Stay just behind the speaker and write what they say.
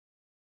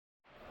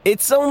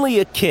It's only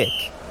a kick,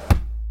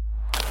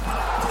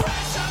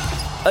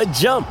 a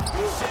jump,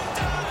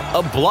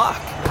 a block.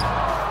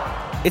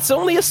 It's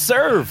only a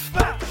serve.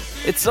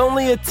 It's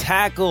only a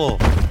tackle,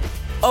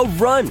 a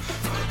run.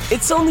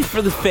 It's only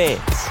for the fans.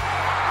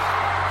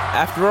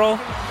 After all,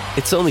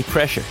 it's only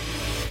pressure.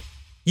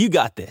 You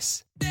got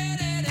this.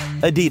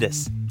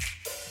 Adidas.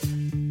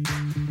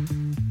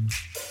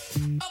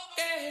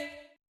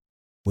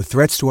 With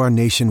threats to our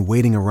nation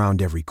waiting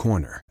around every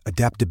corner,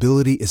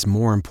 adaptability is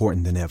more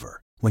important than ever.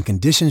 When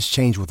conditions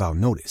change without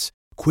notice,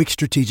 quick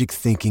strategic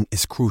thinking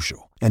is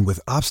crucial. And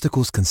with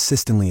obstacles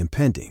consistently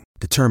impending,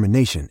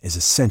 determination is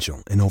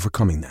essential in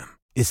overcoming them.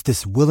 It's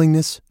this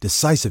willingness,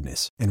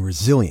 decisiveness, and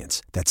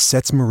resilience that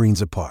sets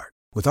Marines apart.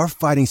 With our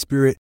fighting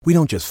spirit, we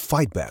don't just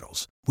fight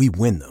battles, we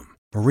win them.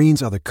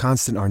 Marines are the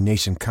constant our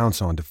nation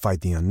counts on to fight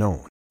the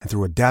unknown. And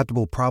through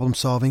adaptable problem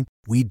solving,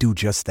 we do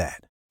just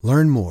that.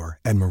 Learn more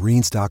at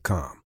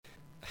marines.com.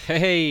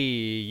 Hey,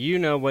 you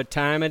know what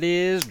time it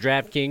is.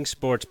 DraftKings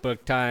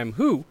Sportsbook time.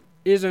 Who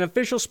is an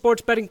official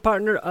sports betting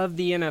partner of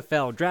the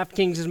NFL?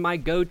 DraftKings is my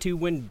go-to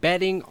when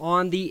betting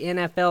on the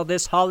NFL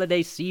this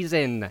holiday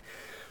season.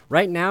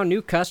 Right now,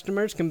 new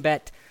customers can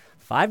bet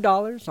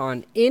 $5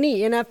 on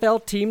any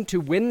NFL team to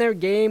win their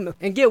game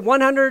and get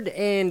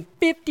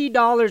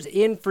 $150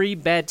 in free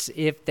bets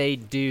if they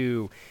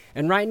do.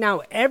 And right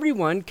now,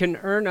 everyone can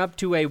earn up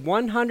to a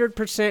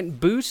 100%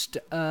 boost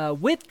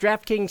with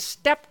DraftKings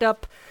stepped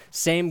up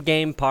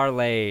same-game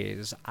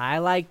parlays. I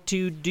like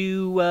to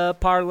do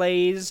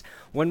parlays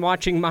when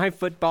watching my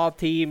football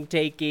team,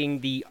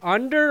 taking the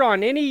under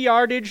on any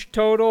yardage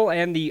total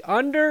and the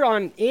under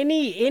on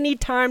any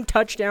anytime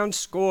touchdown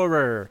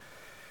scorer.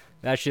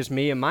 That's just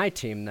me and my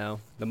team, though.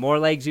 The more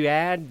legs you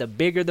add, the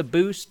bigger the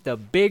boost, the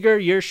bigger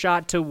your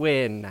shot to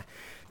win.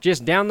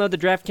 Just download the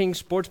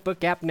DraftKings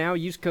Sportsbook app now.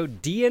 Use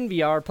code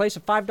DNVR. Place a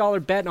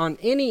 $5 bet on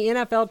any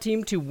NFL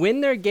team to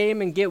win their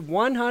game and get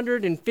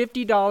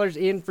 $150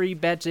 in free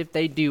bets if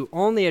they do.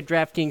 Only at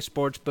DraftKings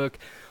Sportsbook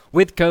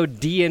with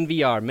code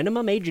DNVR.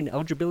 Minimum age and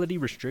eligibility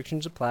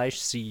restrictions apply.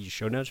 See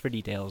show notes for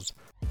details.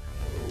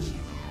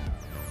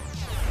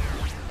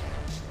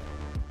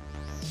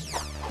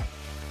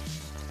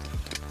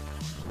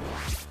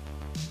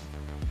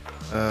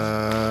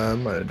 I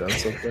might have done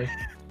something.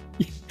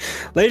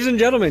 Ladies and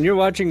gentlemen, you're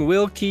watching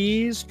Will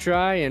Keys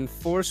try and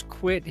force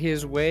quit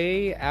his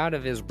way out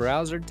of his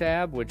browser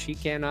tab, which he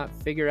cannot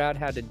figure out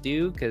how to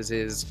do because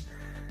his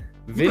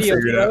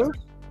video froze.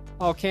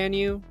 Oh, can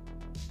you?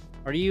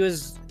 Are you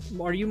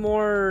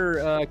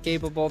more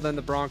capable than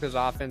the Broncos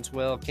offense,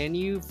 Will? Can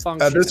you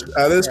function?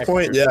 At this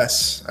point,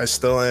 yes, I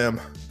still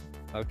am.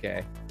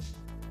 Okay.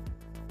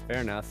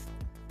 Fair enough.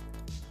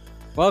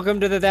 Welcome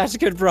to the That's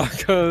Good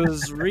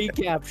Broncos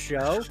recap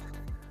show.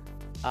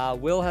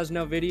 Will has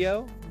no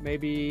video.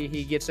 Maybe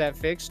he gets that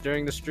fixed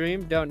during the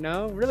stream. Don't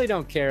know. Really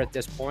don't care at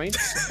this point.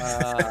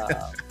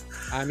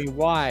 I mean,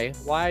 why?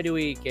 Why do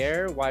we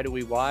care? Why do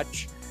we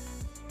watch?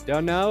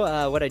 Don't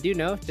know. What I do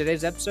know,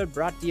 today's episode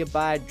brought to you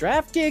by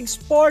DraftKings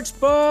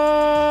Sportsbook.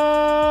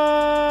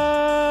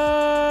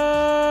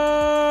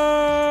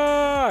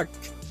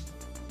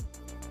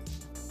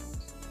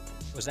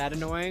 Was that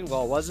annoying?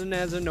 Well, it wasn't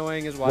as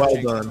annoying as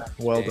watching.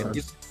 Well done.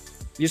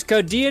 Use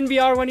code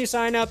DNVR when you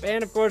sign up.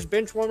 And, of course,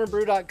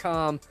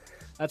 benchwarmerbrew.com.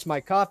 That's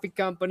my coffee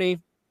company.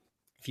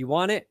 If you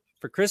want it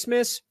for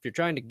Christmas, if you're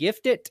trying to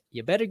gift it,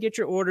 you better get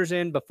your orders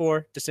in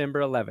before December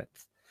 11th.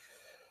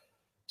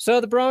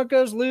 So the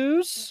Broncos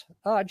lose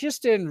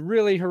just in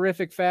really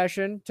horrific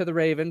fashion to the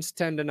Ravens,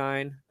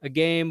 10-9. A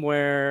game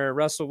where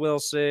Russell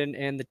Wilson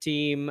and the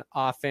team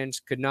offense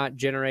could not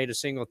generate a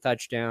single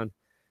touchdown.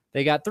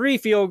 They got 3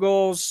 field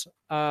goals,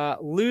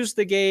 lose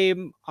the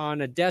game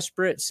on a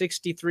desperate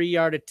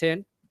 63-yard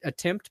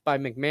attempt by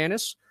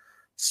McManus.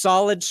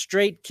 Solid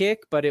straight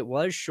kick, but it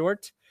was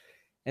short.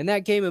 And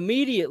that came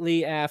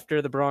immediately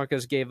after the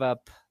Broncos gave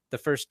up the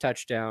first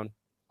touchdown,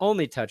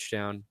 only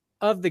touchdown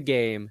of the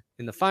game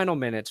in the final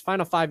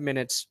 5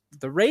 minutes.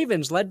 The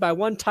Ravens, led by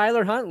one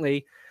Tyler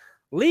Huntley,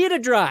 lead a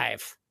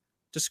drive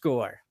to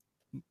score.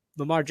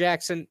 Lamar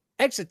Jackson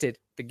exited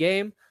the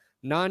game,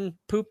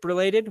 non-poop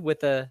related,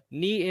 with a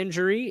knee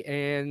injury,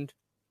 and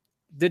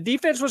the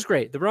defense was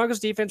great. The Broncos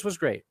defense was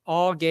great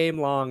all game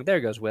long. There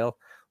goes Will.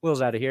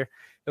 Will's out of here.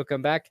 He'll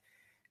come back.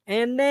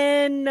 And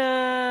then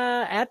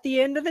at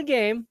the end of the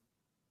game,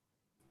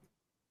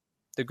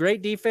 the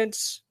great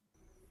defense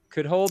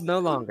could hold no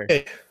longer.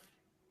 Hey.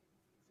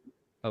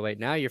 Oh, wait,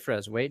 now you're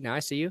frozen. Wait, now I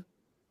see you.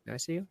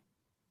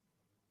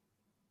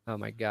 Oh,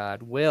 my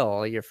God.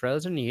 Will, you're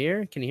frozen. You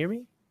here? Can you hear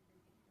me?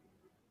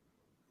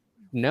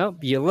 Nope.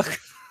 You look.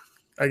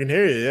 I can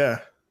hear you, yeah.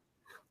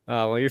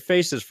 Oh, well, your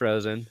face is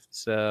frozen.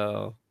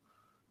 So.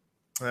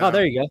 Oh,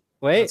 there you go.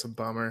 Wait. That's a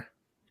bummer.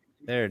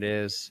 There it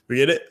is. We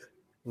get it?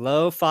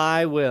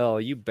 Lo-fi Will.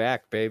 You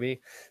back,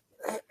 baby.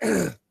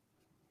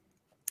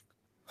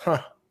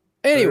 Huh.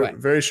 Anyway.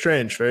 Very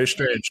strange. Very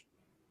strange.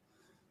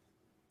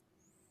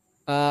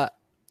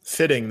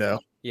 Fitting, though.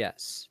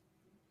 Yes.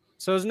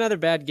 So it was another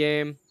bad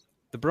game.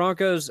 The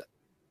Broncos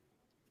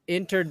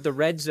entered the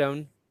red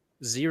zone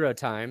 0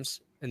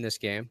 times. in this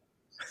game.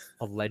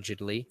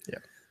 Allegedly. Yeah.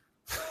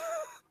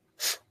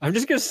 I'm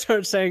just going to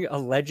start saying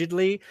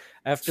allegedly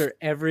after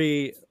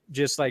every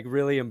just like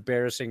really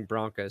embarrassing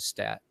Broncos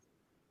stat.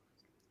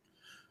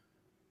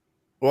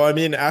 Well, I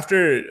mean,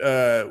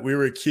 after we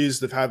were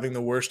accused of having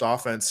the worst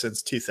offense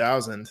since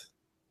 2000,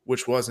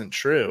 which wasn't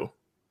true,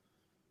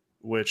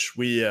 which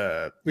we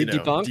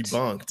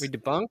debunked. We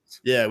debunked.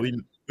 Yeah,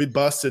 we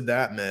busted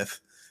that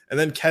myth. And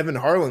then Kevin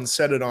Harlan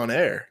said it on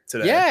air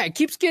today. Yeah, it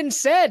keeps getting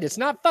said. It's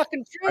not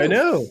fucking true. I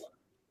know.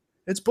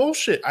 It's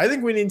bullshit. I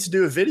think we need to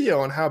do a video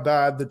on how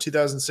bad the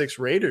 2006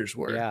 Raiders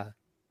were. Yeah.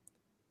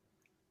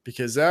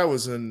 Because that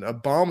was an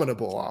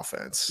abominable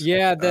offense.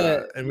 Yeah,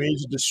 and we need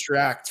to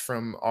distract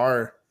from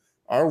our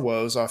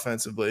woes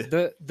offensively.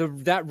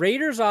 That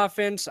Raiders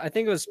offense, I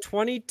think it was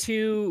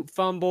 22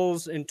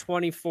 fumbles and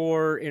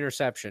 24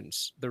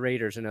 interceptions. The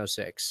Raiders in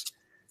 06.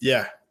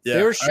 Yeah.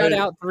 They were shut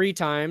out 3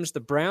 times. The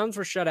Browns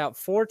were shut out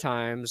 4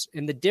 times.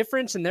 And the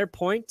difference in their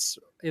points,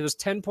 it was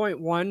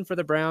 10.1 for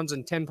the Browns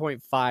and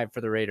 10.5 for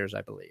the Raiders,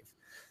 I believe.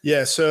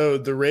 Yeah, so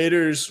the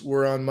Raiders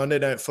were on Monday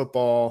Night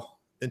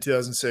Football in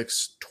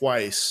 2006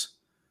 twice,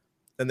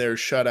 and they were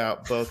shut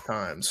out both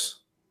times.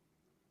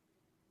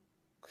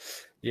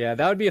 Yeah,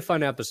 that would be a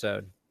fun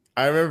episode.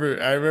 I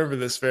remember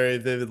this very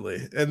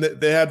vividly. And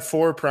they had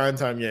 4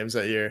 primetime games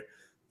that year.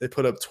 They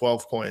put up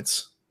 12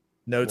 points.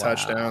 No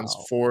touchdowns,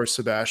 4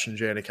 Sebastian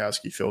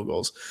Janikowski field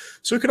goals.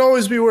 So it could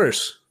always be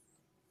worse.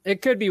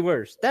 It could be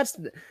worse.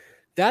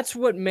 That's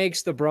what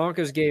makes the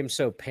Broncos game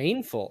so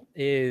painful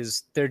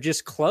is they're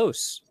just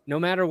close no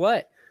matter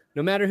what.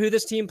 No matter who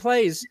this team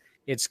plays,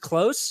 it's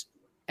close,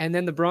 and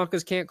then the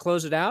Broncos can't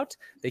close it out.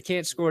 They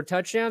can't score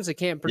touchdowns. They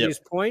can't produce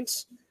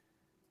points,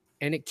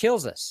 and it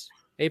kills us.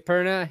 Hey,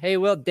 Perna. Hey,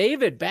 Will.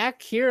 David,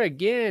 back here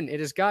again. It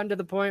has gotten to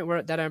the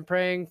point that I'm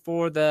praying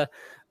for the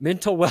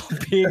mental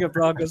well-being of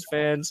Broncos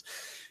fans.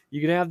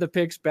 You can have the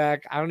picks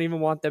back. I don't even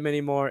want them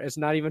anymore. It's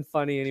not even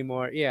funny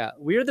anymore. Yeah,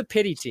 we're the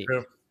pity team.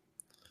 True.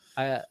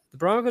 The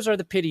Broncos are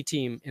the pity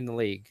team in the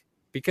league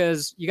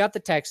because you got the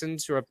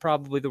Texans, who are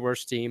probably the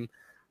worst team.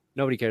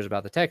 Nobody cares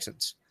about the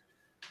Texans.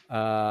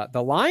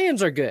 The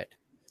Lions are good.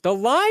 The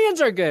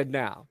Lions are good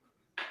now.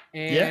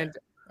 And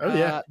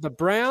the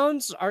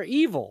Browns are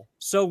evil.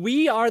 So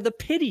we are the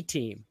pity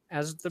team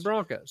as the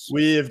Broncos.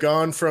 We have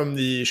gone from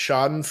the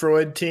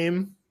Schadenfreude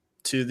team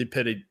to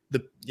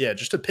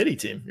just a pity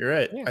team. You're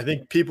right. Yeah. I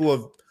think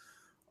people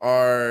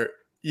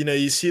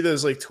you see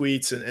those like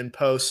tweets and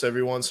posts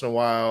every once in a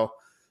while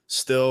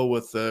still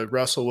with the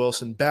Russell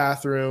Wilson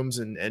bathrooms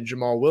and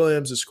Jamal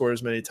Williams has scored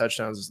as many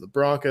touchdowns as the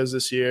Broncos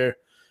this year,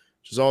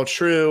 which is all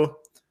true.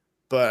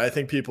 But I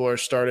think people are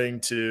starting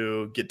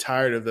to get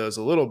tired of those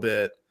a little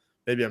bit.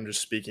 Maybe I'm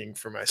just speaking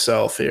for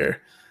myself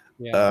here.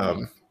 Yeah.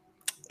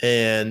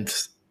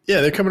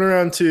 They're coming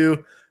around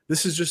to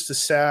this is just a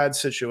sad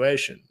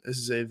situation. This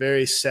is a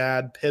very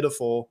sad,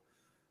 pitiful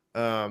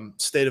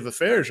state of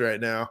affairs right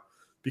now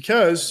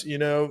because,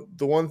 the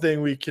one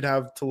thing we could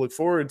have to look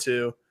forward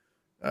to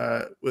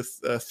with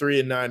a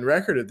 3-9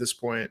 record at this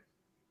point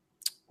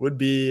would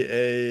be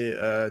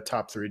a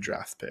top 3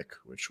 draft pick,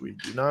 which we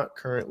do not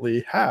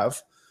currently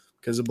have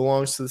because it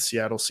belongs to the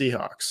Seattle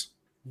Seahawks.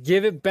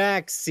 Give it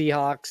back,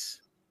 Seahawks.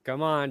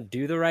 Come on,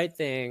 do the right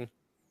thing.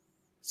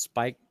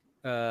 Spike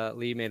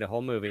Lee made a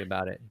whole movie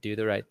about it. Do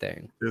the right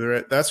thing.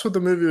 That's what the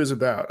movie was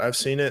about. I've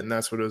seen it, and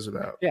that's what it was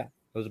about. Yeah,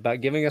 it was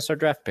about giving us our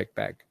draft pick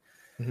back.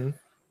 Mm-hmm.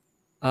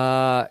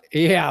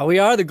 We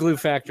are the glue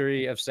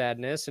factory of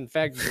sadness. In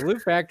fact, the glue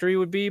factory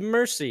would be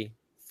mercy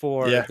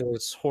for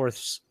this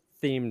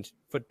horse-themed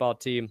football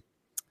team.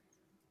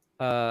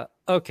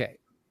 Okay.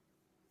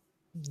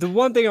 The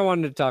one thing I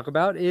wanted to talk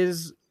about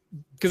is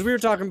because we were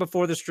talking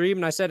before the stream,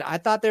 and I said I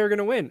thought they were going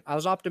to win. I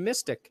was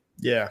optimistic.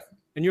 Yeah.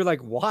 And you're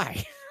like,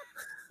 why?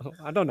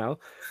 I don't know.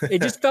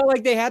 It just felt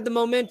like they had the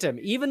momentum,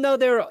 even though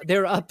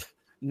they're up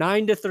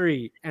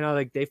 9-3. And I'm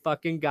like, they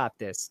fucking got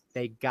this.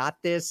 They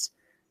got this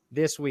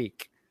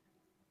week.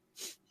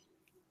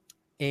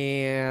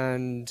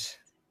 And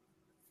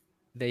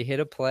they hit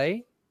a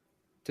play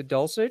to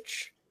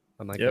Dulcich.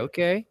 I'm like,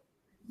 okay,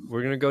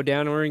 we're going to go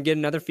down and we're going to get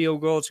another field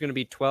goal. It's going to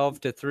be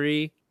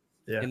 12-3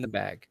 in the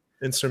bag.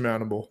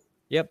 Insurmountable.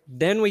 Yep.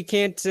 Then we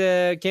can't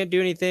do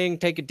anything.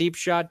 Take a deep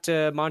shot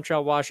to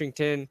Montreal,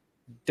 Washington.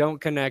 Don't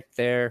connect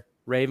there.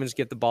 Ravens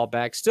get the ball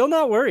back. Still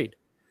not worried,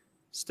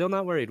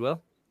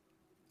 Will.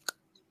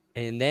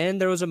 And then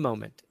there was a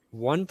moment.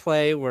 One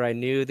play where I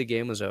knew the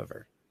game was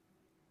over.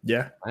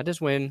 Yeah. I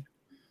just win.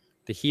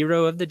 The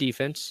hero of the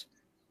defense,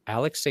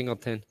 Alex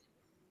Singleton,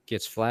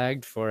 gets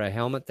flagged for a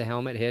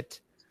helmet-to-helmet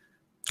hit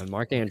on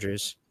Mark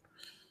Andrews.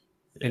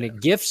 Yeah. And it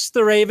gifts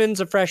the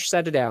Ravens a fresh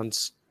set of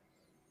downs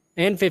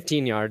and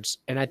 15 yards.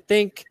 And I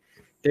think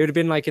they would have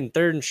been like in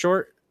 3rd and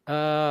short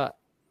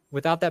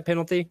without that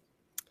penalty.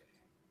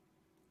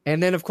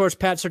 And then, of course,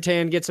 Pat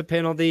Surtain gets a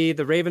penalty.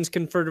 The Ravens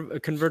convert a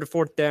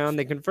 4th down.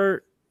 They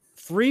convert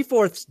 3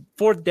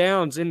 fourth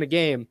downs in the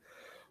game.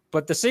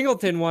 But the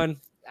Singleton one,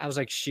 I was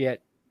like,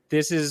 shit.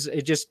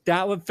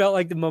 That one felt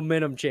like the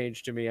momentum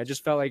change to me. I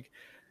just felt like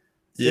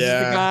This is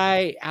the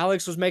guy.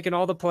 Alex was making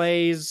all the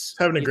plays.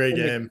 Having a great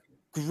game.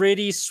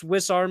 Gritty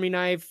Swiss Army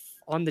knife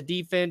on the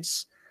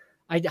defense.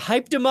 I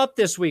hyped him up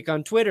this week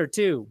on Twitter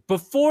too.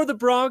 Before the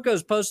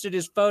Broncos posted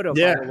his photo,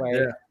 by the way.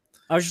 Yeah.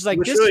 I was just like,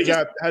 which really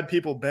had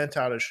people bent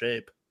out of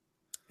shape.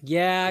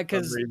 Yeah,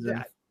 because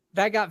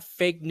that got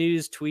fake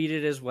news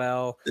tweeted as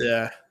well.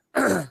 Yeah.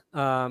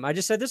 I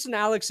just said this is an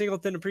Alex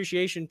Singleton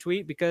appreciation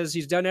tweet because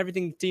he's done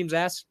everything the teams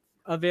asked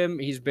of him.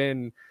 He's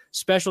been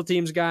special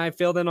teams guy,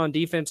 filled in on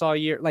defense all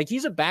year. Like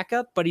he's a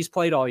backup, but he's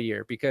played all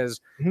year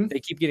because they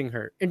keep getting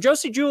hurt. And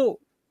Josie Jewell,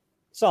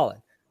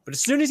 solid. But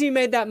as soon as he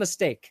made that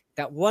mistake,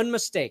 that one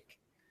mistake,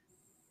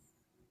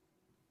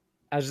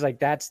 I was like,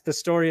 that's the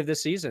story of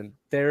this season.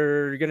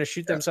 They're going to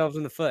shoot themselves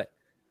in the foot.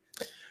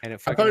 And I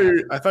thought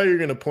you were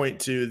going to point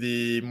to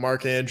the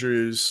Mark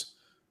Andrews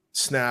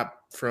snap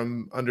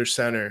from under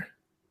center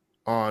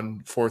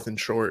on 4th and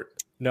short.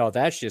 No,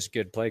 that's just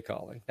good play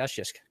calling. That's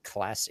just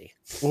classy.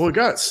 Well, it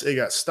got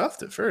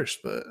stuffed at first,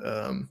 but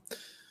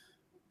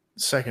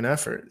second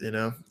effort,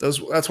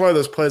 that's why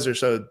those plays are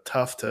so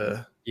tough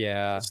to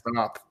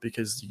stop,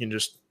 because you can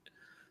just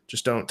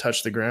don't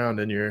touch the ground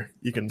and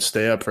you can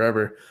stay up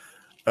forever.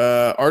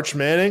 Arch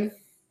Manning.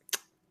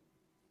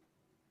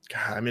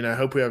 God, I mean, I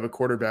hope we have a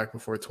quarterback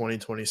before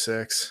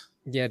 2026.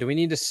 Yeah, do we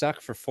need to suck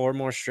for 4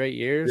 more straight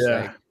years?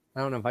 Yeah. Like, I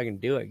don't know if I can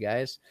do it,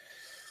 guys.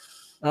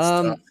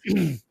 So,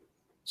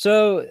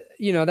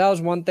 that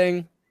was one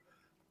thing.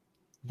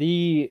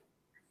 I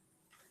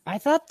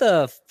thought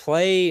the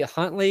play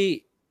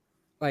Huntley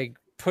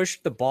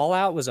pushed the ball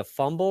out was a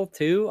fumble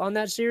too on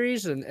that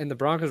series, and the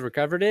Broncos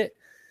recovered it.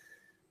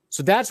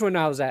 So that's when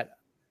I was at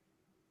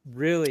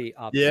really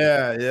up.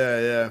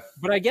 Yeah.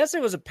 But I guess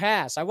it was a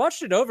pass. I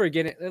watched it over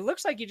again. It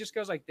looks like he just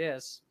goes like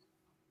this.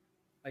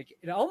 Like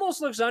it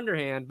almost looks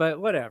underhand, but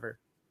whatever.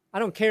 I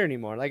don't care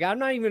anymore. Like I'm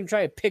not even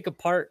trying to pick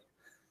apart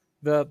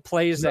the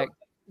plays that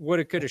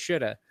woulda, coulda,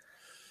 shoulda.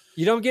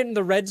 You don't get in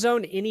the red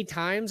zone any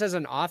times as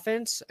an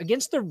offense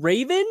against the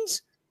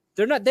Ravens.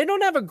 They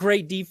don't have a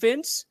great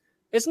defense.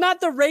 It's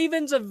not the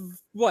Ravens of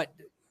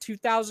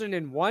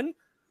 2001.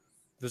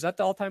 Was that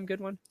the all-time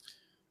good one?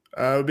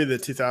 It would be the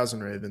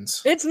 2000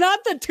 Ravens. It's not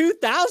the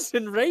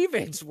 2000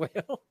 Ravens,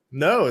 Will.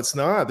 No, it's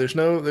not. There's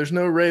no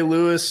Ray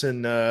Lewis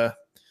and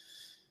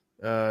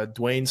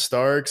Dwayne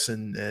Starks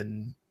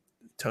and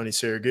Tony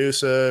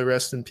Siragusa,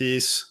 rest in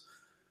peace.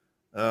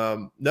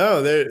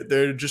 No,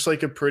 they're just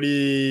like a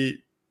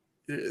pretty.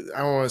 I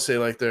don't want to say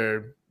like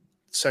their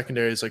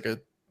secondary is like a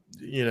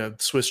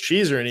Swiss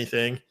cheese or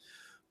anything,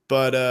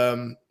 but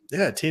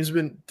teams have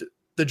been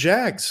the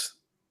Jags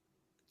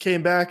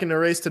came back and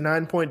erased a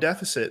 9-point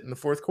deficit in the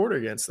fourth quarter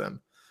against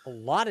them. A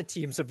lot of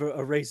teams have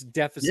erased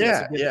deficits.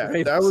 Yeah.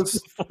 That was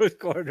the fourth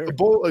quarter.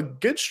 A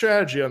good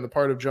strategy on the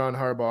part of John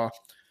Harbaugh.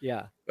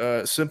 Yeah.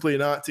 Simply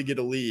not to get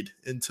a lead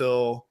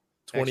until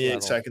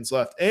 28 seconds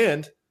left.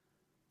 And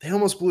they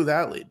almost blew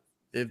that lead.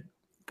 If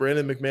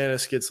Brandon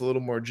McManus gets a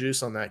little more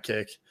juice on that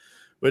kick,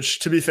 which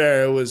to be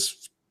fair, it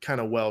was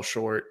kind of well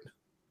short.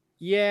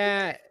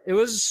 Yeah. It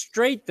was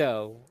straight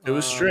though. It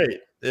was straight.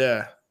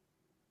 Yeah.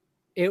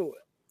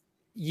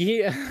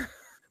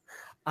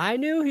 I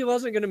knew he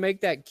wasn't going to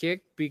make that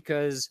kick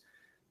because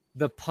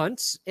the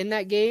punts in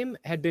that game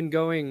had been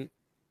going.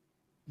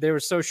 They were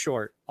so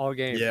short all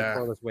game.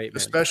 Yeah,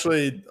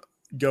 especially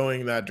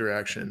going that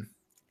direction.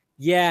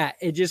 Yeah,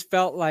 it just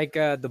felt like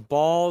the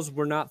balls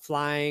were not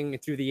flying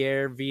through the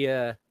air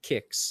via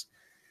kicks.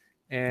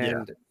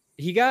 And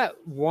he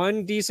got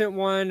one decent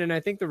one, and I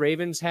think the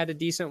Ravens had a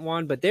decent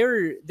one, but they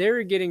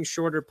were getting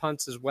shorter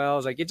punts as well. I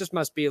was like, it just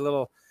must be a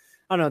little.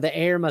 I don't know, the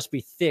air must be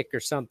thick or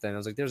something. I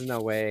was like, there's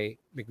no way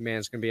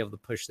McMahon's going to be able to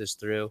push this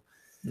through.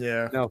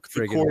 Yeah. No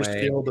friggin' Coors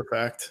way. Field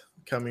effect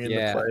coming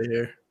into play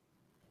here.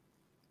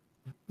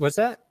 What's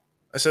that?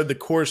 I said the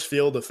Coors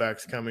Field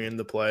effect coming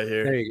into play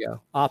here. There you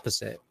go.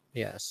 Opposite.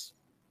 Yes.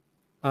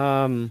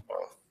 Yeah,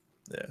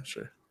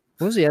 sure.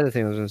 What was the other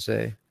thing I was going to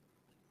say?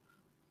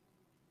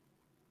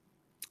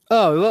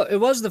 Oh, well, it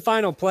was the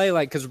final play,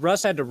 because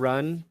Russ had to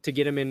run to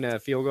get him in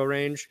field goal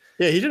range.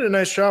 Yeah, he did a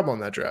nice job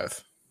on that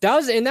drive. That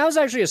was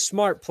actually a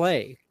smart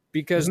play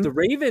because the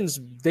Ravens,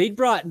 they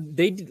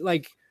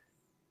didn't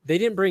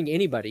bring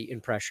anybody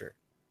in pressure.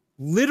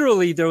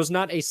 Literally, there was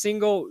not a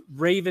single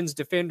Ravens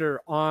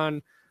defender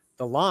on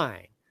the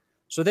line.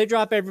 So they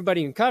drop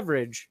everybody in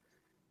coverage,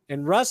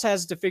 and Russ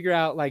has to figure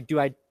out, do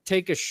I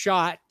take a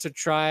shot to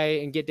try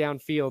and get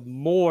downfield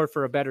more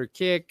for a better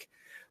kick,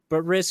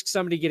 but risk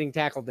somebody getting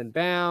tackled in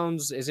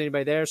bounds? Is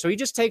anybody there? So he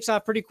just takes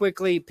off pretty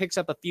quickly, picks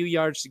up a few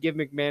yards to give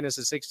McManus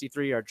a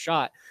 63-yard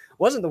shot.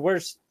 Wasn't the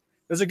worst.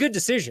 It was a good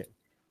decision.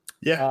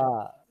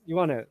 Yeah. You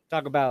want to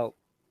talk about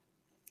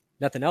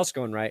nothing else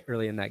going right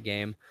early in that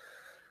game.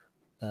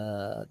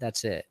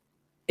 That's it.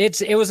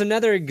 It was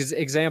another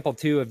example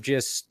too of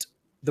just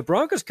the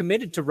Broncos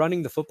committed to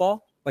running the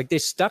football. They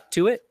stuck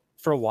to it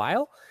for a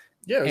while.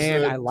 Yeah.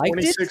 And I liked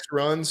 26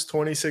 runs,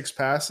 26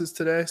 passes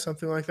today,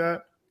 something like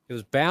that. It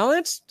was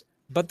balanced,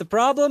 but the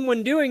problem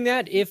when doing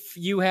that, if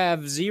you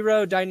have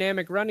zero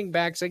dynamic running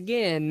backs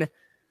again,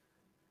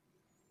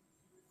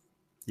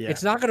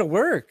 It's not going to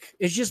work.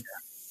 It's just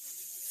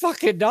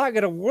fucking not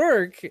going to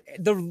work.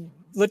 The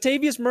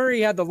Latavius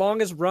Murray had the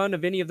longest run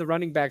of any of the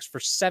running backs for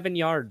 7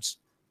 yards.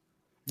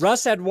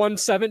 Russ had one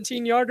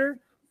 17-yarder,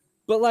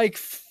 but like,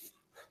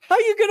 how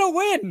are you going to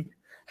win?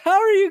 How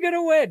are you going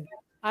to win?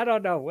 I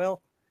don't know,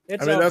 Will.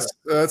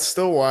 That's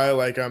still why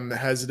like I'm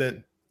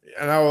hesitant,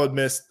 and I'll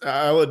admit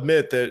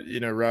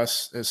that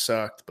Russ has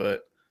sucked,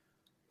 but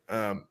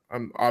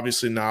I'm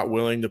obviously not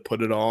willing to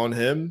put it all on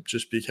him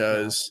just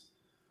because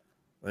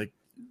like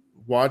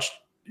watch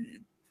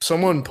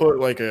someone put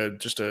like a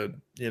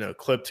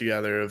clip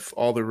together of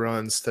all the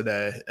runs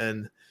today,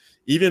 and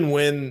even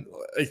when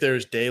like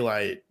there's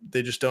daylight,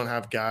 they just don't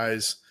have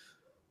guys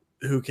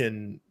who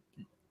can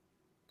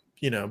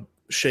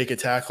shake a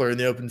tackler in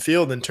the open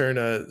field and turn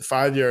a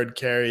 5-yard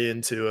carry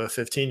into a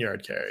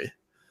 15-yard carry.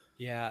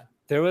 Yeah.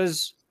 There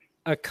was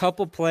a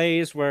couple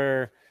plays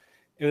where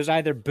it was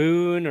either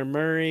Boone or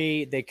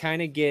Murray. They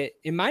kind of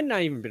it might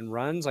not even been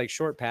runs, like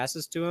short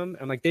passes to him.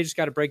 I'm like, they just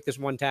got to break this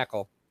one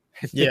tackle.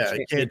 Yeah,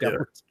 can't do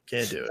it.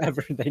 Can't do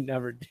it. They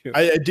never do.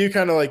 I do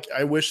kind of like,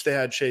 I wish they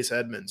had Chase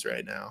Edmonds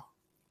right now.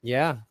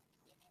 Yeah.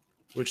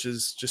 Which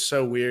is just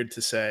so weird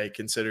to say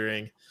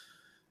considering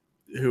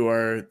who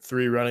our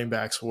 3 running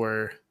backs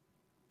were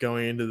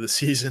going into the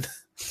season.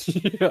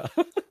 Yeah.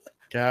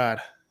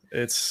 God,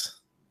 it's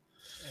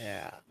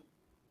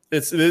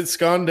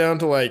gone down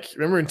to like,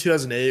 remember in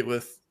 2008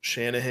 with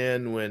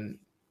Shanahan when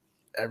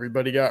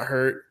everybody got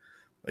hurt?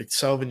 Like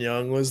Selvin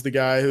Young was the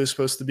guy who was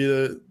supposed to be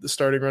the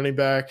starting running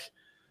back.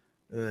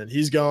 And then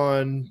he's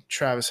gone.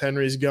 Travis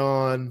Henry's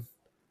gone.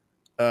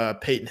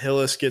 Peyton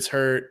Hillis gets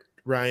hurt.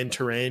 Ryan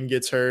Terrain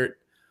gets hurt.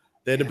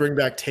 They had to bring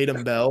back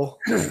Tatum Bell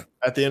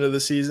at the end of the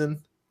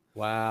season.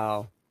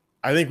 Wow.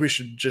 I think we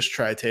should just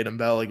try Tatum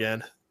Bell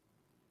again.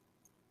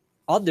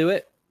 I'll do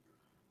it.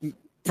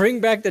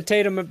 Bring back the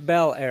Tatum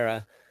Bell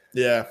era.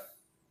 Yeah.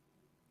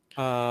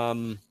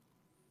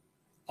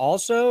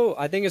 Also,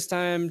 I think it's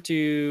time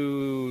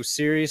to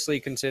seriously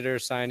consider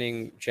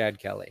signing Chad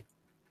Kelly.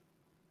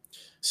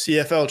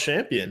 CFL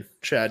champion,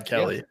 Chad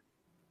Kelly.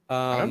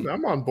 Yeah.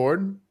 I'm on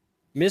board.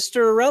 Mr.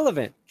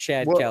 Irrelevant,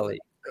 Chad Kelly.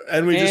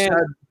 And we just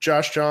had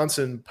Josh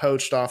Johnson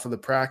poached off of the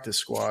practice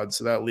squad,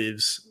 so that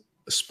leaves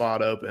a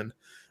spot open.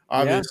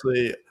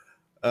 Obviously,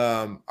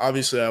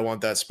 I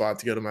want that spot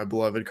to go to my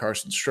beloved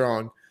Carson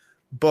Strong,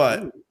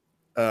 but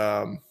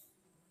I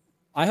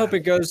hope it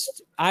goes.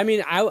 I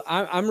mean,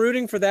 I'm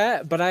rooting for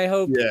that, but I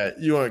hope. Yeah,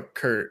 you want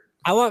Kurt.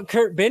 I want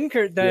Ben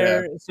Kurt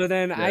there, so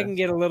then I can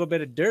get a little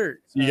bit of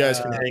dirt. You guys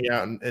can hang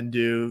out and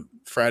do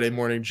Friday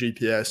morning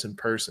GPS in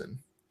person.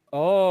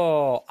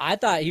 Oh, I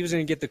thought he was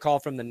going to get the call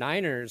from the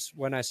Niners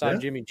when I saw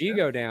Jimmy G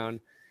go down.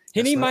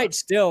 And he might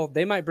still.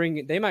 They might bring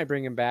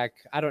him back.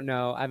 I don't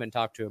know. I haven't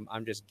talked to him.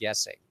 I'm just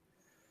guessing.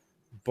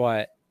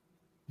 But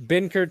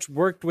Ben Kurtz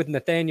worked with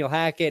Nathaniel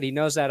Hackett. He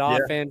knows that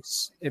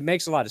offense. It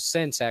makes a lot of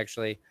sense,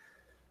 actually.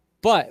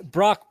 But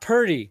Brock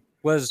Purdy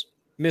was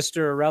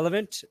Mr.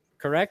 Irrelevant,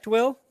 correct,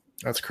 Will?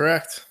 That's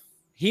correct.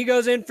 He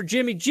goes in for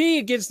Jimmy G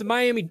against the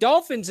Miami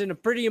Dolphins in a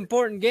pretty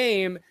important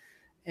game.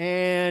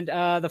 And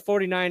the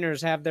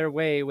 49ers have their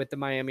way with the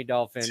Miami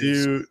Dolphins.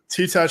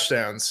 Two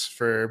touchdowns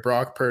for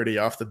Brock Purdy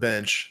off the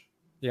bench.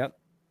 Yep.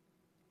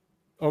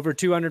 Over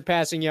 200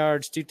 passing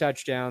yards, 2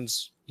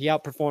 touchdowns. He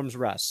outperforms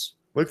Russ.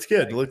 Looked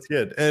good.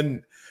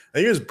 And I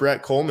think it was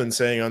Brett Coleman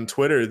saying on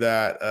Twitter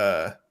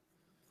that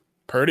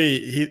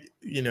Purdy,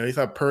 he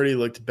thought Purdy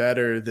looked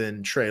better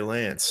than Trey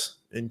Lance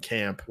in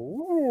camp.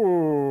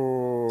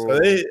 Ooh. So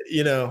they,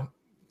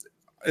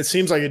 it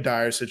seems like a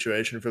dire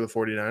situation for the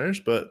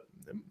 49ers, but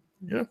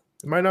it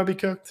might not be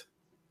cooked.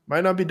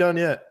 Might not be done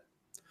yet.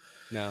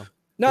 No,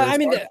 I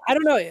mean, I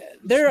don't know.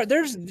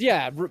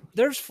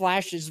 There's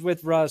flashes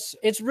with Russ.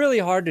 It's really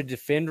hard to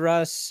defend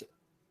Russ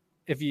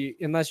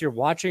unless you're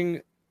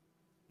watching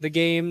the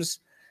games.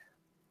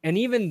 And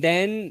even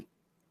then,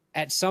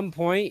 at some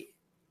point,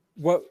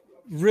 what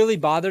really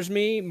bothers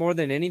me more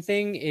than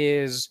anything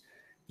is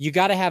you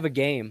got to have a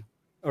game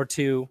or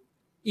two,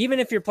 even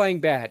if you're playing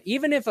bad,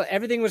 even if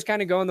everything was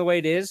kind of going the way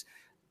it is.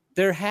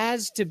 There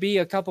has to be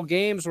a couple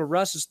games where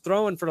Russ is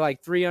throwing for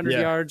like 300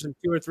 yards and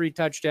 2 or 3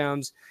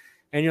 touchdowns.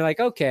 And you're like,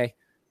 okay,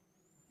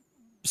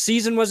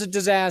 season was a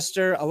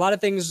disaster. A lot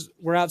of things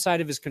were outside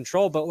of his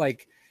control, but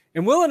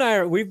and Will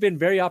and we've been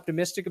very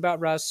optimistic about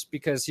Russ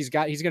because he's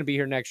going to be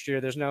here next year.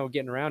 There's no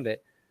getting around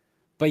it,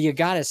 but you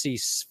got to see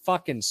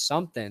fucking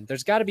something.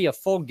 There's got to be a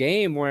full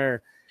game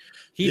where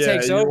he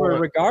takes over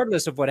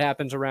regardless of what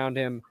happens around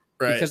him,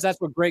 because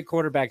that's what great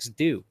quarterbacks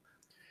do.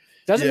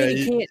 Doesn't mean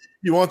you can't.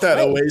 You want that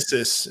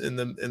oasis in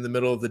the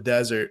middle of the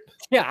desert.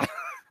 Yeah.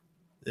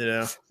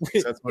 That's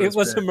what it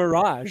was a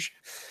mirage.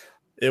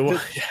 It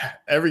was.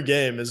 Every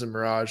game is a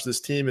mirage. This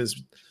team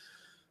is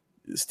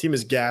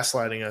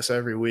gaslighting us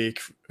every week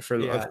for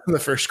the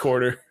first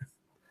quarter.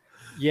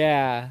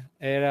 Yeah,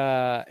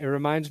 it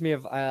reminds me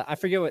of I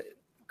forget what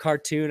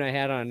cartoon I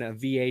had on a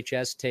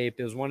VHS tape.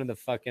 It was one of the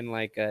fucking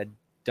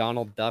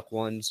Donald Duck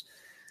ones.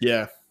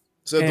 Yeah.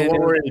 So the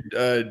one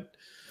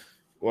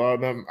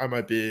where I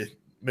might be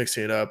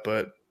mixing it up,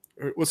 but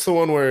what's the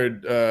one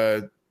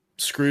where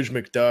Scrooge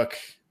McDuck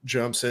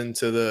jumps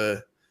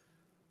into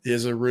he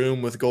has a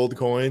room with gold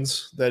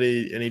coins that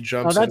he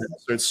jumps in and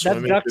starts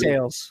swimming. That's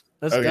DuckTales.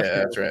 That's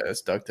right.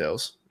 That's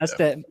DuckTales. That's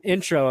the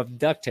intro of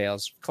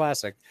DuckTales.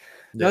 Classic.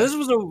 Yeah. Now, this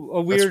was a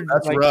weird.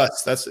 That's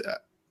Russ.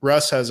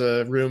 Russ has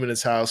a room in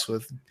his house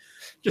with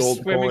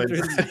gold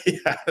coins.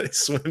 Yeah, he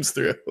swims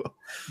through.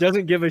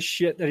 Doesn't give a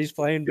shit that he's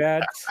playing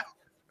bad.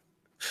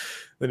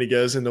 Then he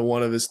goes into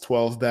one of his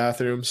 12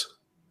 bathrooms.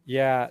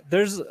 Yeah,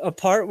 there's a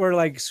part where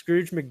like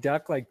Scrooge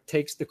McDuck like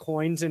takes the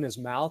coins in his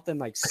mouth and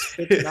like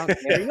spits it out.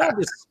 Yeah. You know how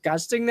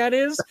disgusting that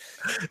is?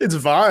 It's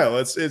vile.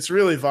 It's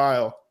really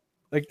vile.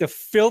 Like the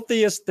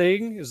filthiest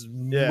thing is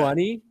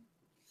money.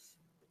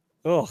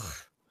 Ugh.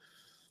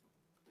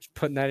 Just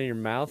putting that in your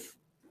mouth.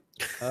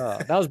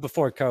 That was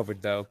before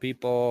COVID, though.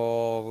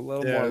 People a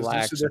little more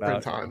lax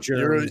about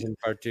germs and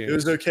cartoons. It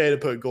was okay to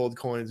put gold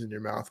coins in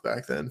your mouth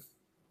back then.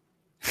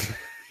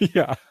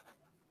 Yeah.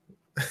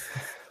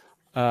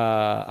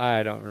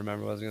 I don't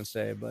remember what I was going to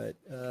say, but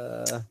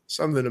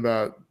something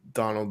about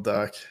Donald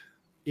Duck.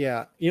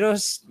 Yeah. You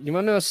want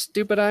to know how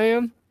stupid I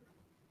am?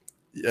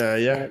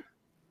 Yeah.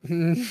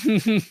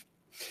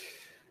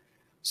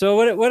 So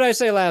what did I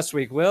say last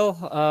week, Will?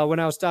 When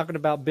I was talking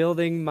about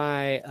building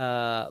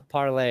my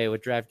parlay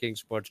with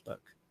DraftKings Sportsbook,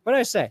 what did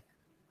I say?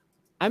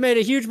 I made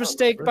a huge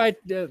mistake by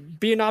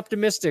being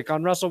optimistic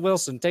on Russell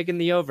Wilson taking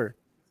the over.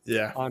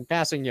 Yeah. On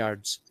passing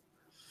yards.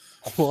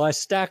 Well, I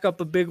stack up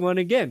a big one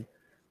again,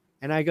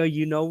 and I go,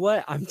 you know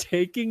what? I'm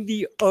taking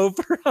the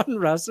over on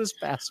Russ's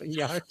passing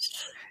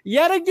yards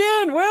yet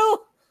again.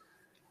 Will.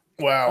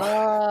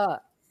 Wow.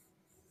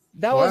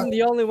 That wasn't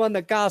the only one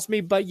that cost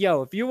me, but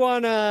if you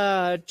want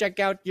to check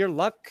out your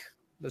luck,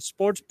 the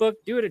sports book,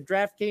 do it at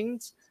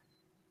DraftKings.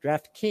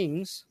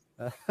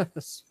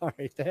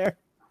 Sorry there.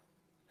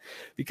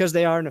 Because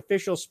they are an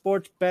official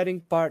sports betting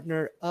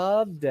partner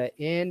of the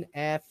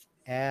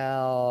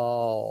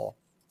NFL.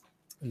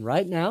 And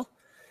right now,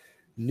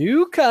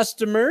 new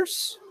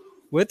customers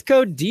with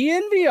code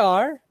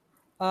DNVR,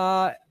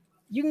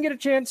 you can get a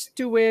chance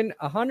to win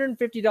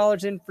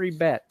 $150 in free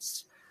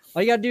bets.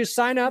 All you got to do is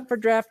sign up for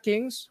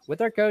DraftKings with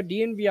our code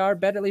DNVR.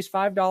 Bet at least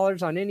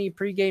 $5 on any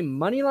pregame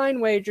moneyline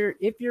wager.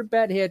 If your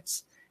bet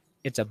hits,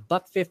 it's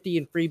 $150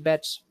 in free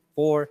bets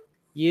for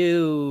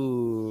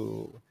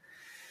you.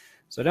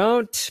 So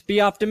don't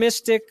be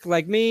optimistic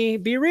like me.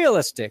 Be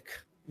realistic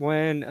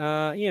when,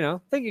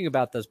 thinking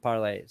about those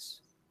parlays.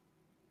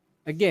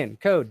 Again,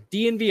 code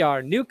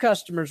DNVR. New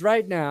customers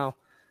right now,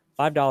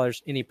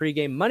 $5 any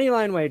pregame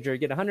moneyline wager.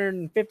 Get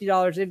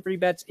 $150 in free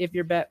bets if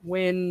your bet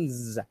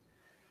wins.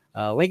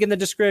 Link in the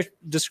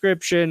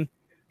description.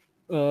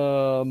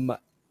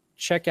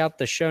 Check out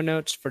the show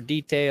notes for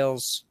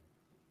details,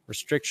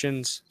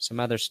 restrictions, some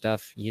other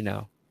stuff. You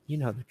know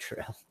the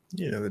drill.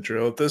 You know the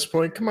drill at this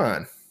point. Come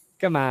on.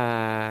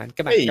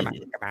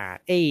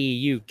 Hey,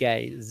 you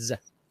guys.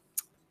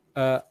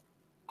 I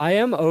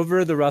am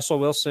over the Russell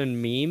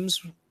Wilson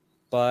memes,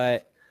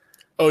 but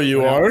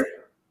you are?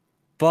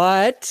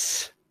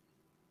 But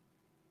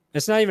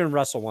it's not even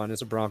Russell one,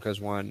 it's a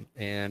Broncos one,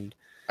 and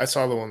I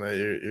saw the one that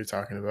you're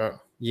talking about.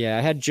 Yeah,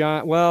 I had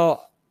John.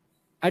 Well,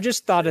 I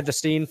just thought of the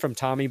scene from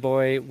Tommy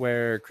Boy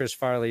where Chris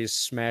Farley's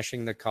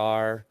smashing the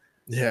car.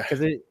 Yeah.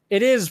 Because it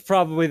is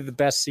probably the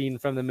best scene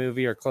from the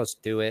movie or close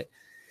to it.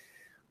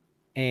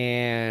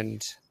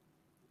 And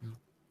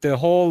the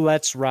whole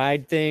Let's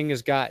Ride thing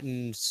has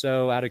gotten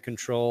so out of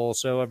control,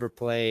 so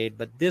overplayed.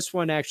 But this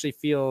one actually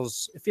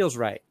feels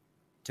right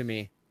to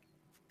me.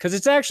 Because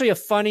it's actually a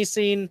funny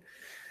scene.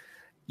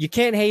 You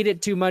can't hate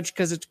it too much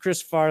because it's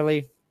Chris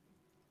Farley.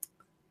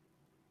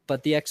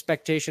 But the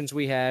expectations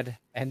we had,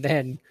 and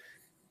then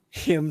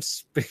him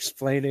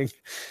explaining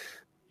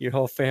your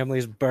whole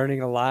family's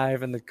burning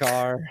alive in the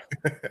car.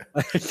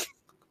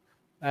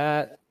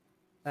 That's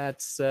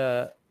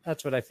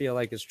what I feel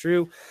like is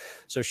true.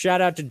 So shout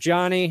out to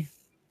Johnny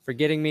for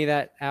getting me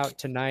that out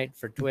tonight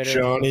for Twitter.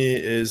 Johnny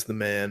is the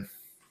man.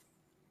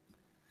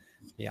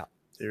 Yeah.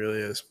 He really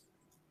is.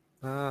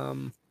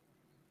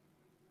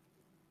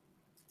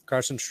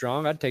 Carson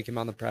Strong, I'd take him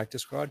on the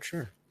practice squad.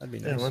 Sure. That'd be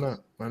nice. Yeah,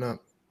 why not?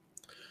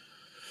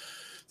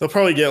 They'll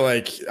probably get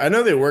I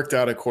know they worked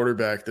out a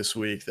quarterback this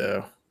week,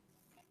 though.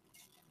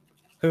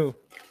 Who?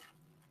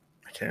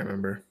 I can't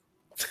remember.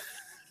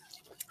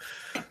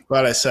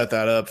 Glad I set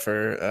that up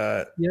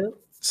for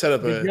set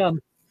up a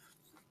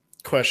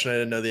question I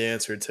didn't know the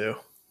answer to.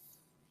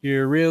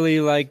 You're really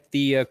like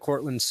the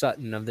Cortland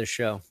Sutton of this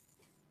show.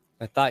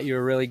 I thought you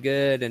were really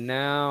good, and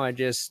now I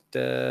just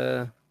dropping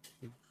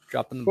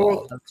the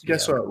ball.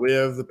 Guess what? We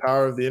have the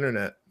power of the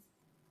internet.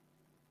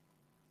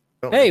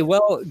 Hey,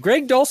 well,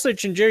 Greg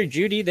Dulcich and Jerry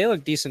Jeudy, they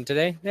look decent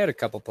today. They had a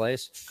couple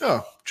plays.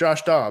 Oh,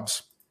 Josh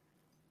Dobbs.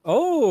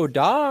 Oh,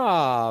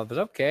 Dobbs.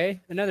 Okay.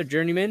 Another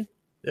journeyman.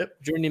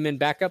 Yep. Journeyman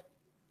backup.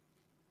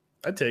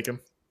 I'd take him.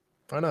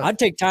 Why not? I'd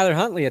take Tyler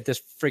Huntley at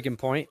this freaking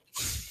point.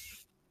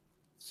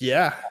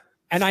 Yeah.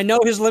 And I know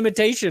his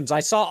limitations.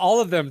 I saw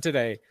all of them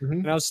today. Mm-hmm.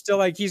 And I was still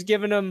like, he's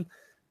giving them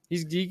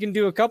He can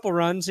do a couple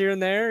runs here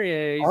and there.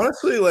 Yeah,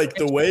 honestly, like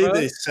the way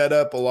they set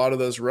up a lot of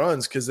those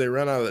runs, because they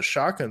run out of the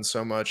shotgun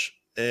so much,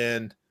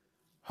 and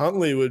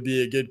Huntley would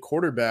be a good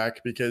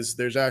quarterback because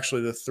there's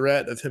actually the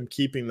threat of him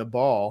keeping the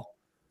ball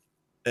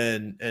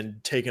and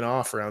taking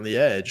off around the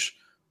edge.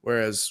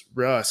 Whereas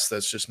Russ,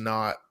 that's just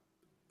not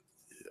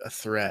a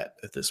threat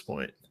at this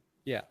point.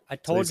 Yeah, I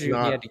told you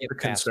he had to get a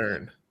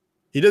concern.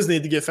 He does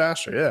need to get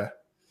faster, yeah.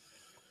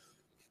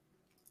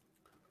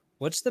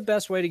 What's the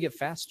best way to get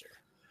faster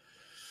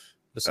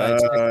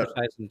besides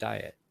exercise and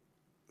diet?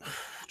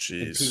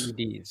 Jeez. And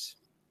PEDs.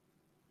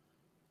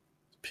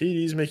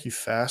 PEDs make you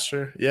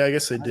faster? Yeah, I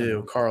guess they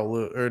do. Carl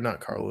Lewis, or not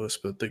Carl Lewis,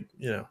 but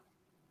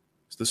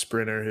it's the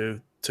sprinter who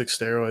took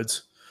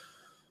steroids.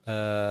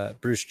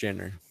 Bruce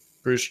Jenner.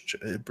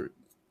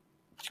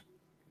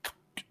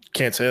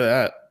 Can't say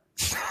that.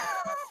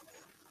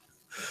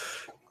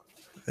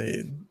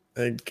 I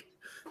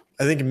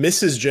think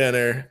Mrs.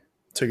 Jenner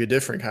took a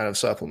different kind of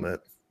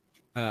supplement.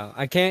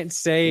 I can't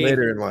say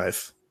later in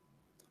life.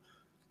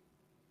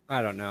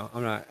 I don't know.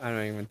 I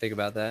don't even think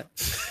about that.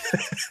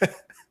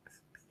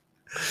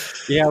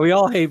 Yeah, we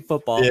all hate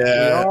football.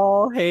 Yeah, we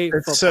all hate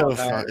it's football. So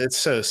fun. It's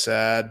so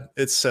sad.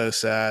 It's so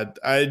sad.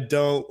 I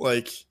don't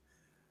like.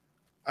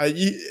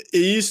 It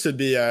used to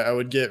be I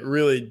would get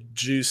really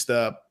juiced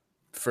up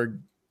for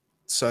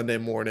Sunday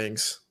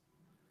mornings,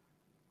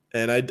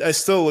 and I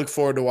still look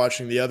forward to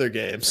watching the other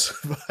games,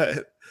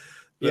 but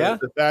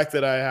the fact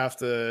that I have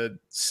to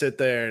sit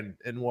there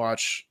and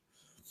watch,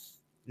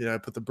 I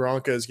put the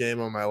Broncos game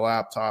on my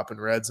laptop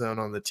and Red Zone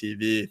on the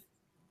TV.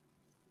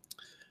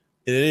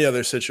 In any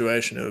other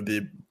situation, it would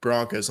be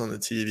Broncos on the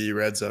TV,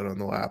 Red Zone on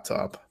the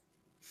laptop.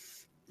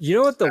 You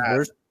know what the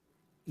worst?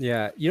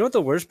 Yeah, you know what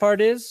the worst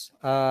part is?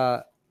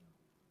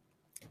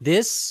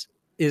 This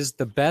is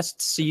the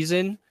best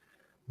season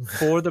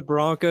for the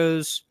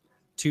Broncos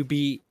to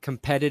be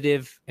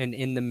competitive and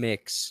in the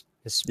mix,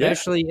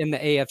 especially in the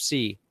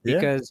AFC.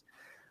 Because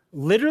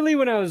literally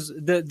when I was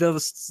the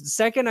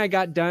second I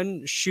got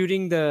done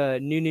shooting the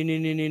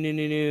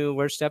new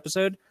worst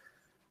episode,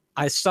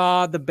 I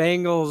saw the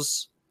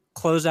Bengals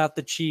close out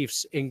the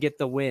Chiefs and get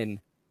the win.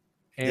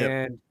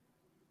 And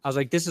I was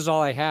like, this is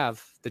all I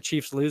have. The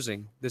Chiefs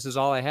losing. This is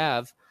all I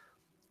have.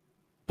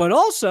 But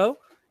also,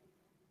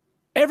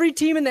 every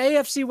team in the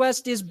AFC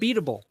West is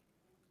beatable.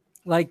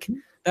 Like,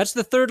 that's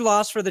the third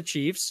loss for the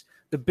Chiefs.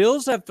 The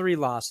Bills have 3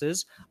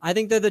 losses. I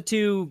think they're the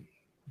 2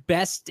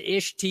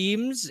 best-ish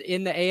teams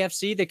in the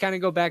AFC. They kind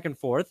of go back and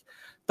forth.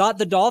 Thought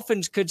the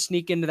Dolphins could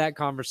sneak into that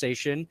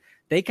conversation.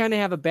 They kind of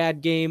have a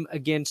bad game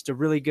against a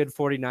really good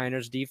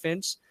 49ers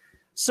defense.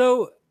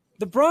 So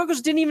the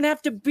Broncos didn't even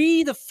have to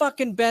be the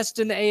fucking best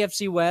in the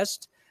AFC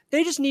West.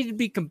 They just needed to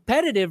be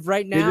competitive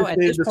right now at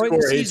this point in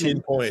the season.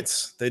 18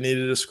 points. They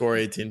needed to score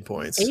 18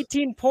 points.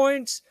 18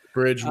 points.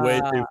 Bridge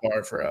way too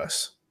far for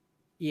us.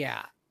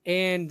 Yeah.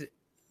 And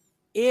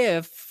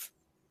if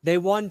they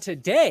won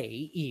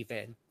today,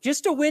 even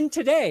just to win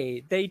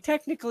today, they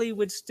technically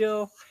would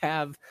still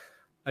have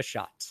a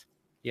shot,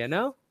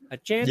 a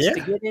chance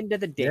to get into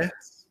the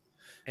dance.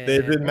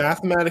 They've been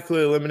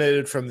mathematically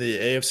eliminated from the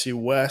AFC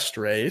West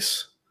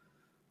race.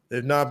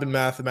 They've not been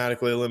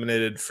mathematically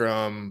eliminated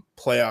from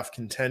playoff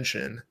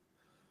contention.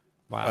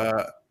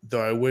 Wow.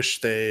 Though I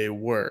wish they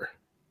were.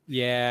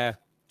 Yeah.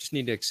 Just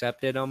need to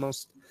accept it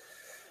almost.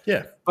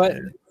 Yeah. But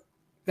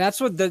that's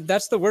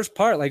the worst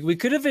part. Like, we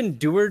could have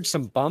endured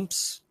some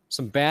bumps,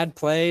 some bad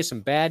play,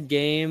 some bad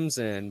games,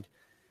 and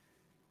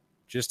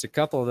just a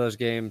couple of those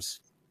games.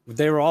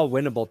 They were all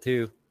winnable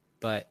too.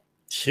 But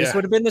this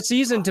would have been the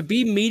season to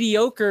be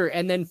mediocre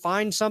and then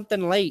find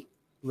something late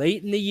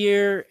in the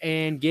year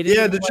and get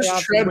into the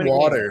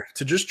playoffs.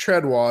 To just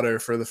tread water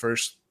for the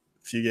first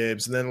few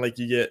games, and then like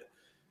you get,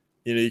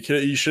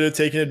 you should have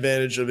taken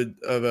advantage of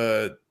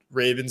a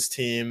Ravens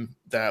team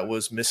that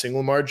was missing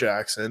Lamar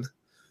Jackson.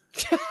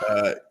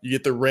 You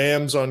get the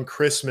Rams on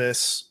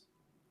Christmas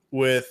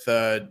with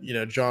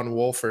John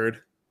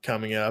Wolford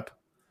coming up.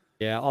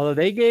 Yeah, although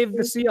they gave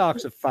the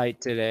Seahawks a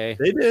fight today.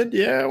 They did,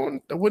 yeah.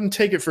 I wouldn't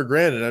take it for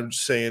granted. I'm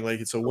just saying,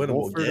 like, it's a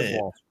winnable game.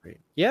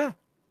 Yeah.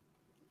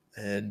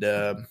 And,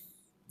 and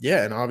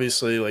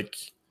obviously, like,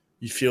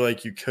 you feel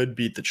like you could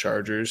beat the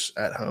Chargers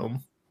at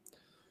home.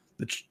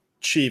 The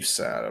Chiefs,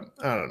 I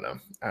don't know.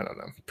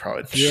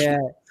 Probably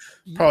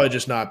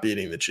just not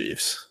beating the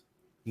Chiefs.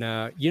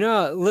 No,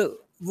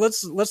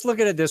 let's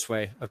look at it this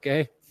way,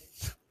 okay?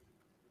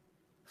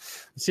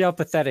 See how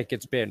pathetic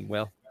it's been,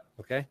 Will,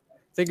 okay?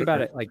 Think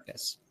about it like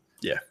this.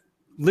 Yeah.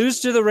 Lose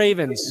to the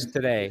Ravens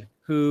today,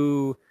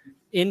 who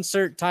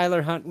insert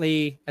Tyler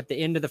Huntley at the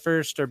end of the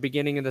first or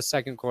beginning of the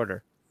second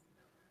quarter.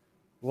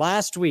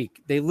 Last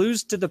week, they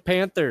lose to the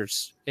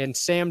Panthers and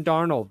Sam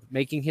Darnold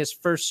making his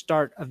first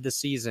start of the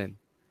season.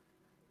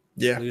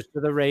 Yeah. Lose to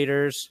the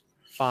Raiders,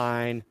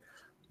 fine.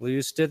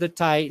 Lose to the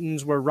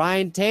Titans, where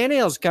Ryan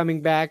Tannehill's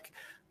coming back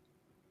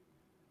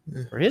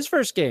for his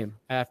first game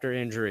after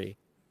injury.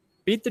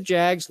 Beat the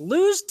Jags.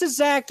 Lose to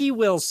Zach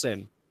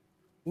Wilson.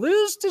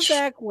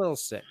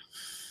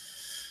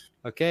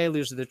 Okay,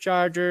 lose to the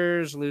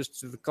Chargers, lose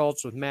to the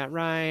Colts with Matt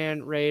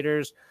Ryan,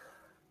 Raiders.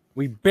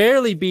 We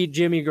barely beat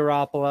Jimmy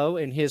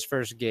Garoppolo in his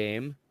first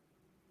game.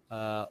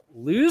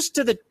 Beat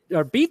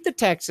the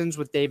Texans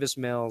with Davis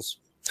Mills.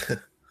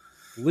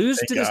 Lose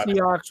to the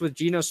Seahawks with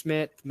Geno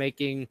Smith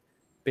making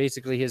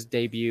basically his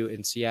debut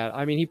in Seattle.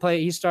 I mean,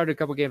 he started a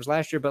couple games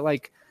last year, but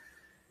like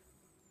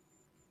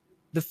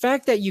the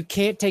fact that you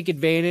can't take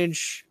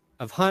advantage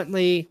of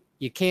Huntley,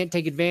 you can't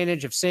take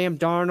advantage of Sam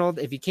Darnold,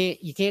 if you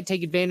can't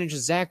take advantage of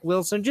Zach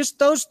Wilson, just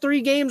those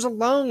 3 games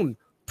alone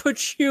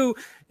puts you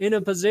in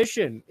a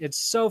position. It's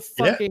so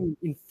fucking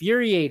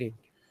infuriating.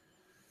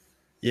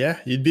 Yeah,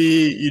 you'd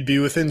be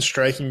within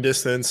striking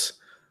distance.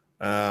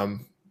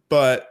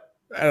 But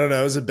I don't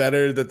know, is it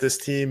better that this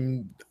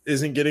team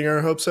isn't getting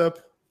our hopes up?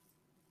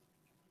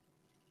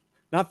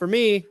 Not for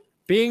me.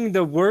 Being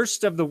the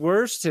worst of the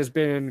worst has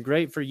been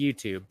great for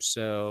YouTube.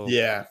 So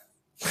yeah,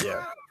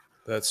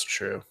 that's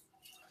true.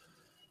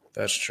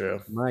 That's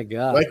true. My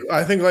God.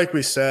 I think like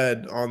we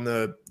said on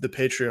the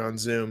Patreon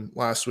Zoom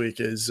last week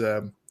is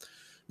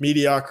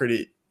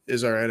mediocrity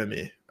is our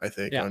enemy, I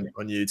think, on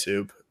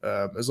YouTube.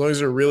 As long as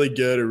they're really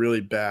good or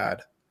really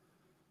bad,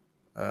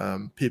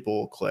 people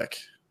will click.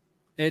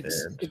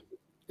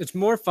 It's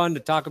more fun to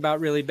talk about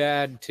really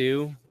bad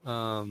too.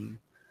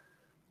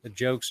 The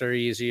jokes are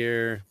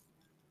easier.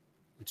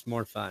 It's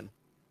more fun.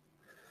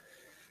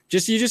 You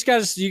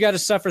got to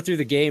suffer through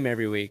the game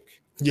every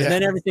week. Yeah, and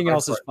then everything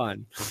else is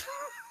fun.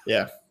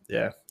 Yeah.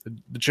 The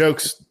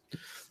jokes,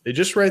 they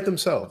just write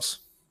themselves.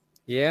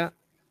 Yeah.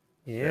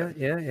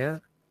 Hey,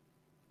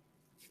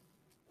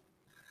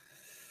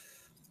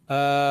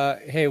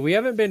 we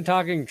haven't been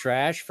talking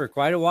trash for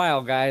quite a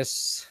while,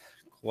 guys.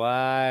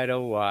 Quite a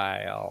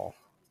while.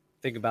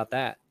 Think about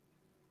that.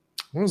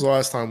 When was the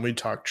last time we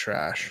talked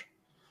trash?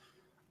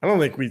 I don't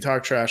think we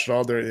talked trash at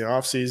all during the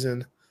off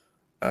season.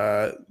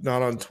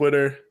 Not on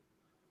Twitter.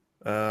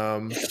 We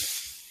don't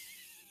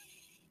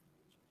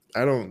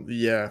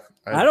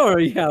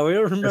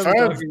remember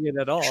talking it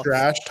at all.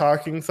 Trash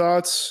talking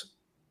thoughts,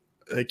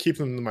 I keep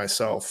them to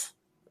myself.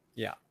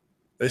 Yeah.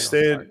 They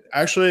stayed.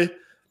 Actually,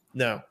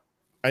 no.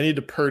 I need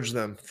to purge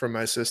them from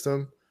my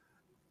system.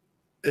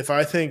 If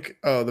I think,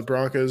 the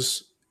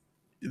Broncos,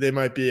 they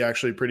might be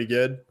actually pretty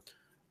good,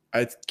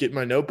 I get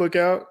my notebook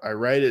out, I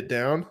write it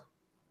down,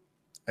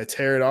 I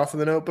tear it off of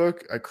the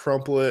notebook, I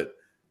crumple it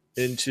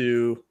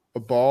into a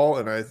ball,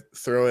 and I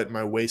throw it in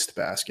my waste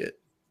basket.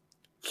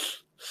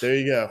 There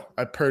you go.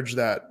 I purge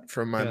that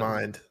from my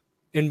mind.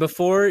 And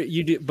before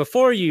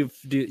you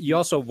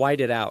also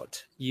white it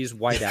out. You use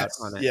white out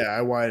on it. Yeah,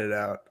 I white it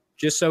out.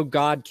 Just so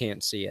God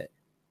can't see it.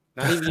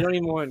 You don't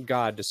even want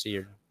God to see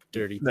your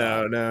dirty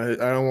thought. No, I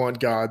don't want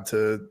God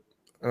to.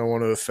 I don't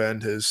want to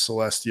offend his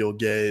celestial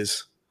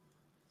gaze.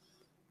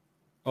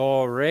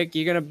 Oh, Rick,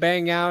 you gonna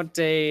bang out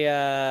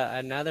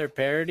another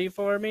parody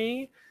for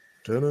me?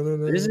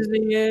 This is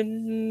the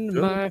end,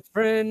 my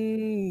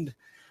friend.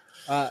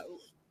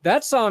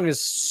 That song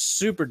is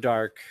super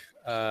dark.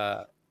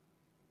 What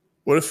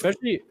if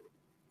we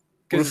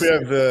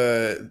have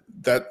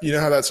that? You know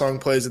how that song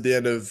plays at the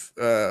end of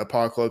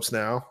Apocalypse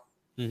Now?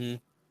 Mm-hmm.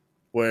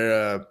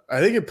 Where I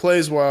think it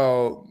plays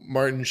while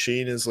Martin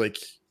Sheen is like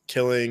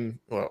killing.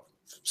 Well,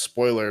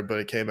 spoiler, but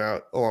it came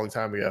out a long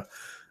time ago.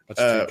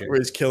 Where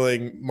he's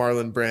killing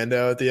Marlon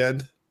Brando at the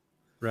end.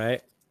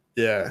 Right.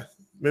 Yeah,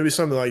 maybe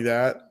something like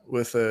that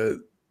with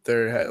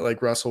their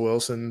like Russell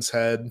Wilson's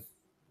head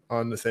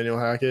on Nathaniel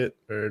Hackett,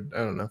 or I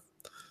don't know.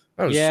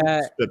 I'm just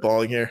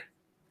spitballing here.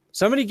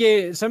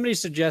 Somebody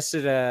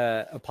suggested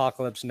a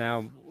Apocalypse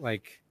Now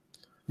like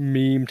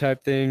meme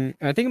type thing.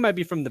 I think it might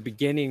be from the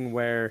beginning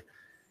where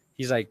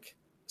he's like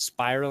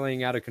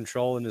spiraling out of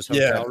control in his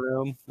hotel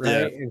room,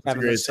 right? And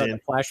having the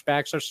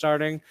flashbacks are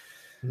starting.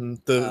 Mm-hmm.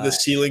 The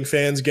ceiling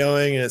fan's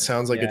going, and it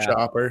sounds like a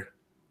chopper.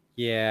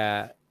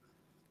 Yeah,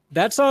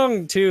 that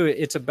song too.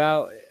 It's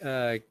about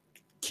a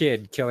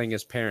kid killing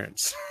his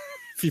parents.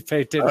 If you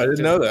pay attention, I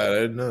didn't know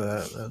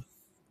that, man.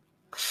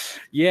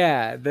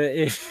 Yeah,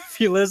 if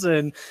you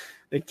listen,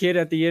 the kid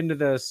at the end of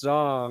the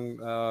song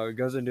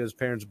goes into his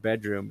parents'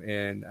 bedroom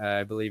and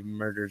I believe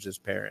murders his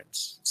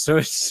parents. So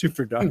it's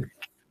super dark.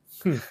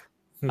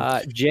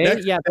 Jay,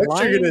 next you're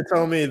gonna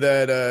tell me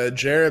that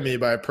Jeremy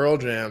by Pearl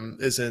Jam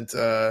isn't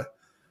a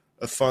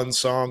fun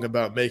song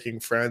about making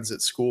friends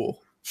at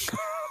school.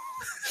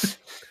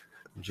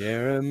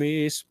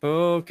 Jeremy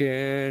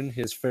spoken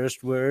his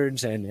first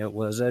words, and it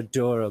was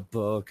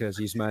adorable because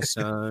he's my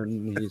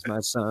son. He's my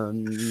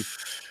son.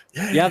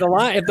 Yeah,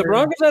 if the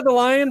Broncos had the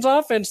Lions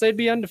offense, they'd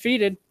be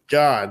undefeated.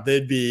 God,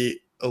 they'd be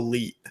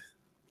elite.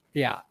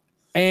 Yeah.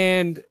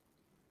 And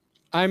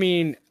I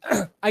mean,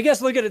 I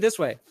guess look at it this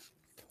way.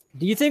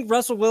 Do you think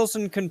Russell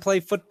Wilson can play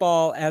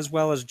football as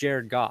well as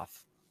Jared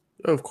Goff?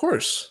 Of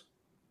course.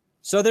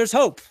 So there's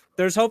hope.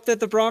 There's hope that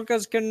the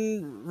Broncos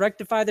can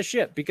rectify the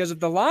ship, because if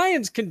the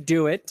Lions can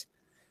do it,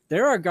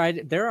 they're our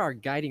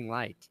guiding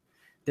light.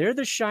 They're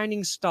the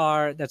shining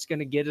star that's going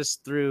to get us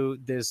through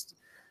this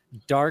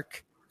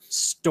dark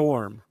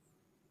storm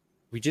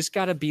We just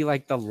got to be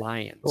like the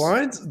Lions.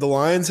 The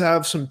Lions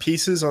have some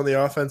pieces on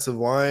the offensive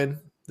line.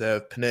 They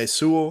have Penei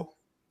Sewell.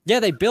 Yeah,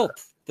 they built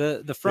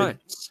the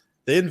fronts.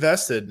 They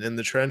invested in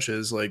the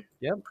trenches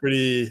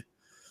pretty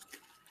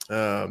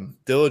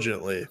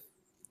diligently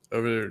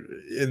over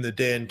in the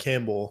Dan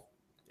Campbell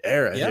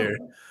era here.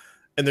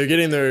 And they're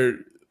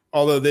getting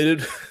although they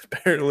did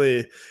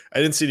apparently, I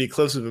didn't see any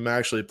clips of him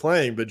actually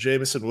playing, but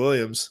Jameson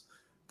Williams,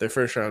 their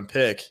first round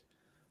pick,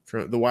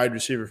 from the wide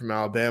receiver from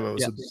Alabama,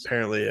 was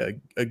apparently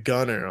a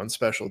gunner on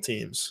special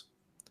teams.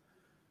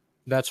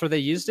 That's where they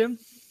used him?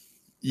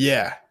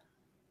 Yeah.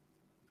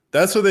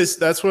 That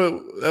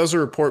was a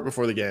report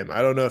before the game.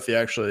 I don't know if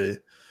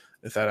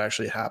that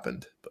actually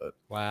happened, but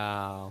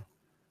wow.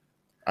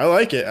 I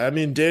like it. I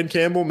mean, Dan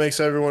Campbell makes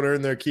everyone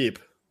earn their keep.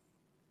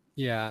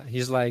 Yeah,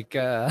 he's like,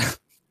 go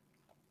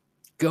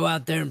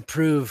out there and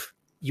prove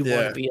you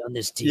want to be on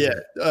this team.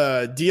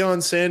 Yeah,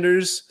 Deion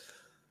Sanders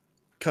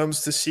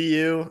comes to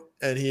CU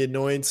and he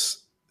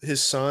anoints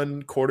his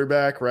son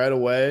quarterback right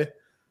away.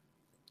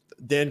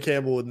 Dan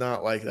Campbell would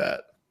not like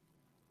that.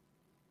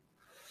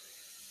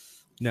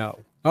 No.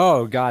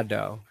 Oh, God,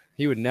 no.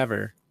 He would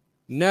never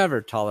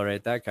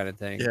tolerate that kind of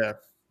thing. Yeah.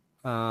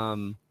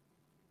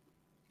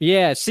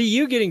 Yeah,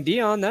 CU getting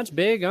Deion, that's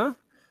big, huh?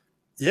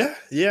 Yeah.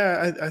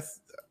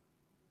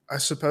 I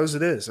suppose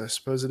it is.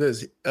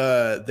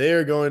 They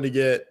are going to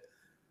get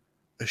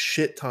a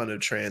shit ton of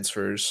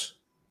transfers,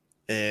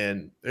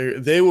 and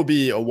they will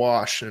be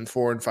awash in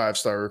 4- and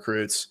 5-star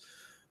recruits.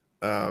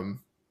 That's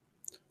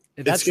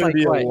it's going to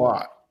be a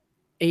lot.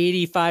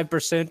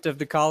 85% of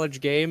the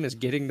college game is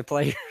getting the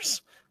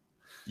players.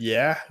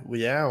 Yeah,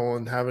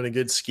 and having a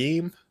good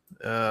scheme.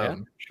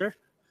 Sure.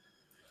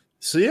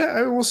 So,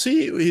 we'll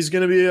see. He's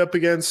going to be up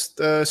against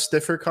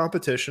stiffer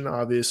competition,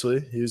 obviously.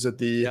 He was at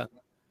the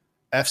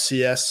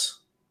FCS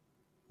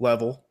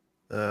level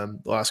the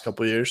last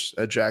couple of years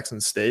at Jackson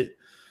State.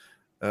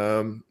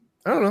 I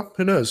don't know.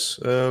 Who knows?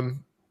 He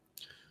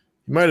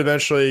might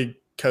eventually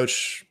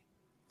coach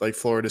like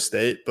Florida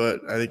State, but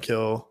I think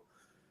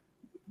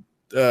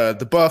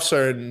the Buffs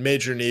are in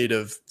major need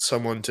of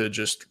someone to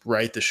just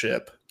right the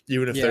ship,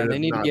 even if they're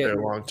not there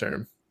long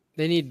term.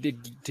 They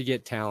need to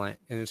get talent,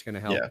 and it's going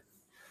to help.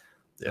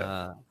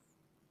 Yeah.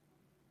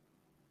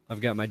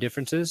 I've got my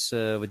differences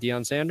with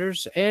Deion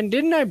Sanders. And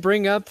didn't I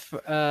bring up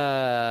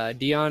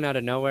Deion out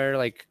of nowhere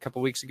like a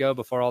couple weeks ago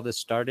before all this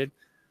started?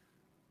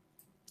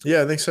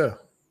 Yeah, I think so.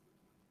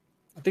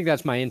 I think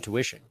that's my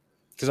intuition.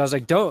 Because I was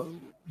like,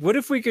 what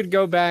if we could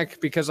go back?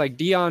 Because like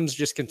Deion's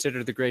just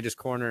considered the greatest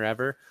corner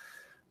ever.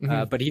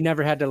 But he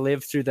never had to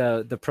live through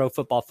the Pro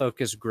Football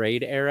Focus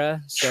grade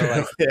era. So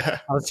I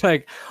was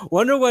like,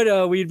 wonder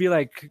what we'd be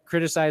like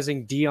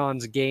criticizing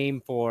Deion's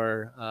game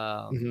for,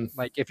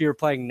 like if you were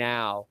playing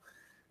now.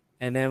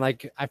 And then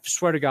like, I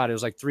swear to God, it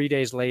was like 3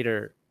 days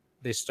later,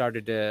 they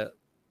started to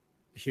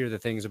hear the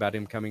things about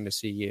him coming to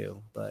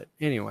CU. But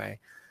anyway,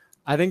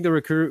 I think the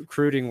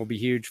recruiting will be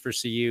huge for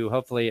CU.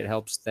 Hopefully it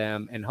helps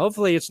them. And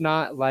hopefully it's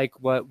not like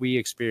what we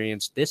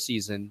experienced this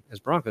season as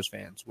Broncos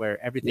fans,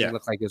 where everything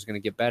looked like it was going to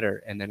get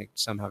better and then it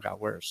somehow got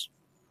worse.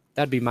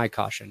 That'd be my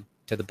caution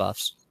to the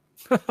Buffs.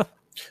 I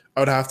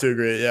would have to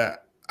agree. Yeah.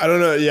 I don't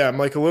know. Yeah. I'm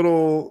like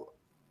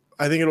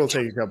I think it'll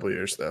take a couple of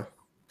years though.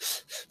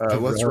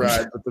 Let's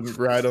ride. But the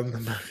ride on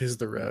the is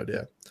the road.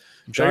 Yeah.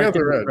 Check out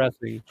the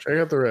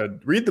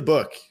road. Read the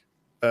book.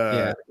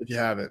 If you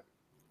haven't.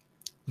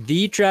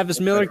 The Travis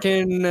Miller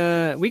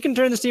we can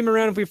turn this team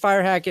around if we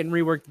fire Hackett and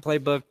rework the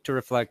playbook to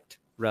reflect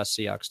Russ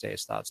Seahawks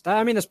Day's thoughts.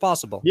 I mean, it's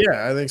possible.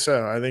 Yeah, I think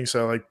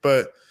so. Like,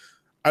 but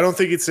I don't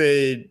think it's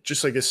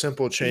just like a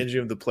simple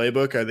changing of the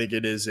playbook. I think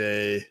it is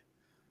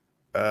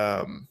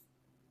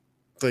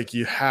like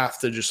you have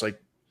to just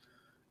like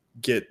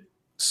get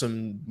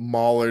some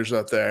maulers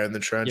up there in the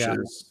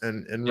trenches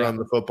and run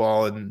the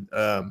football and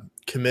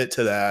commit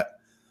to that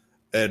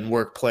and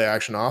work play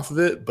action off of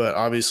it. But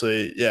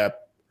obviously,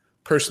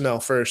 personnel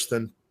first,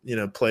 then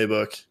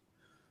playbook.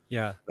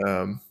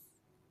 And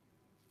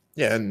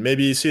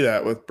maybe you see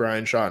that with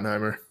Brian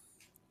Schottenheimer.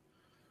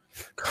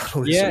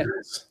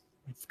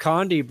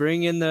 Condi,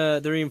 bring in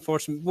the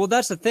reinforcement. Well,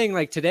 that's the thing.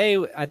 Like today,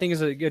 I think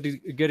is a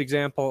good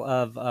example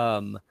of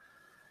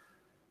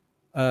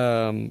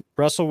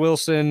Russell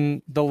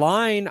Wilson. The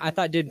line I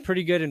thought did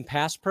pretty good in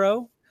pass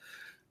pro.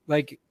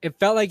 Like it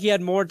felt like he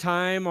had more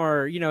time,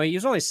 or he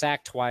was only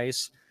sacked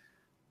twice.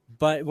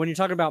 But when you're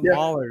talking about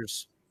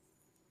maulers,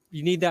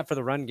 you need that for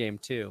the run game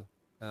too.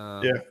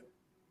 Oh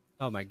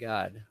my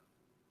God.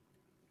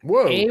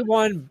 Whoa.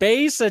 A1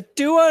 base, a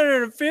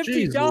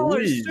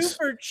 $250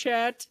 super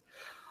chat.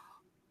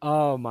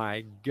 Oh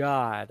my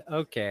God.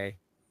 Okay.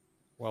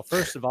 Well,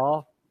 first of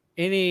all,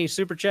 any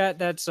super chat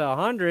that's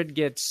 100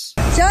 gets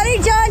Johnny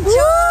John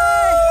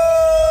John.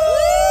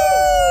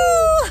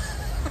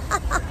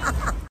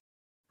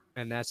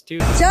 And that's two.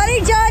 Johnny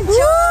John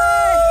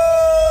John.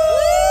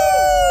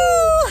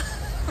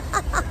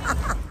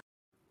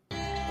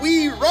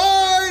 We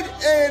ride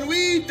and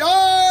we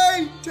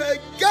die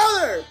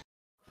together.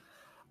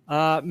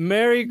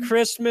 Merry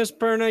Christmas,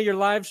 Perna. Your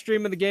live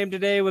stream of the game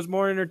today was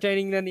more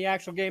entertaining than the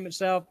actual game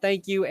itself.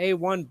 Thank you,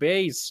 A1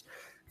 Base.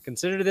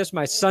 Consider this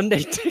my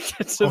Sunday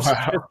ticket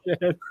subscription.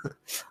 Wow.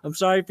 I'm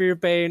sorry for your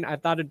pain. I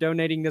thought of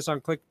donating this on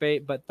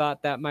clickbait, but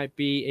thought that might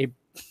be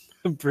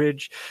a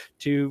bridge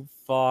too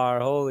far.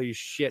 Holy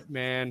shit,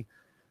 man.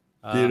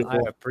 I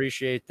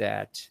appreciate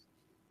that.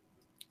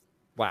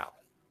 Wow.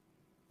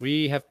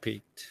 We have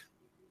peaked.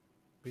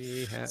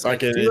 It's not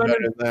getting any better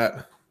than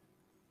that.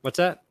 What's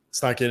that?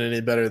 It's not getting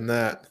any better than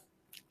that.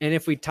 And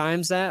if we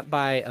times that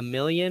by 1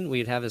 million,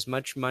 we'd have as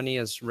much money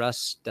as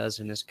Russ does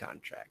in his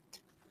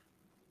contract.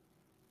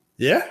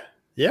 Yeah.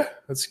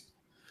 That's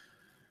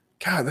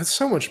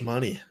so much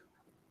money.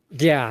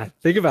 Yeah,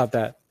 think about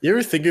that. You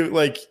ever think of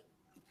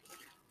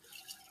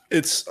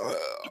it's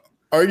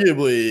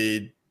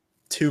arguably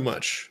too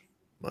much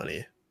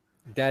money.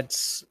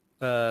 That's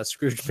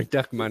Scrooge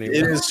McDuck money.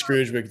 It is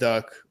Scrooge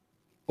McDuck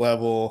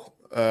level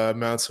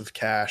amounts of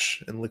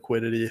cash and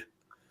liquidity.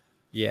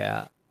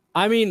 Yeah.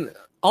 I mean,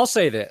 I'll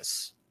say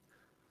this.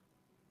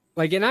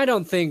 And I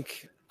don't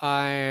think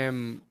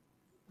I'm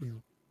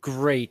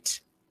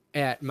great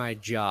at my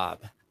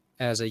job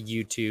as a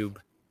YouTube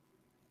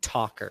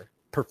talker,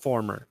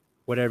 performer,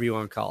 whatever you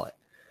want to call it.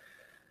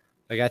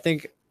 I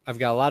think I've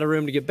got a lot of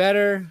room to get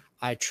better.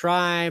 I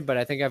try, but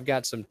I think I've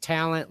got some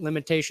talent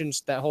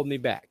limitations that hold me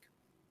back.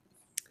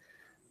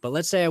 But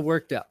let's say I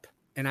worked up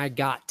and I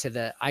got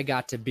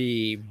to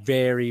be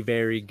very,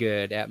 very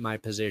good at my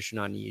position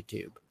on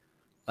YouTube.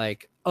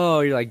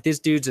 You're like, this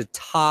dude's a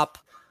top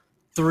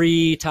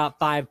 3, top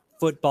 5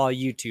 football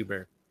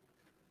YouTuber.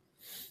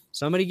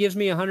 Somebody gives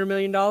me $100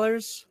 million. Never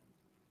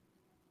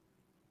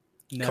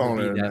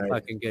be that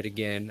fucking good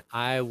again.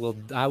 I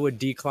would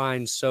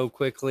decline so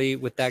quickly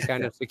with that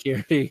kind of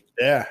security.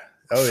 Yeah.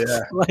 Oh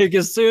yeah.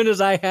 As soon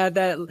as I had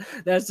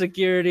that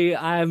security,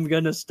 I'm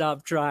gonna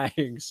stop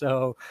trying.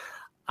 So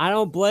I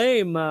don't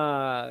blame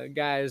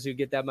guys who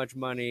get that much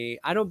money.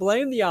 I don't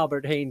blame the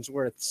Albert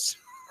Hainsworths.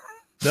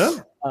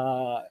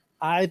 No.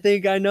 I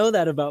think I know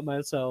that about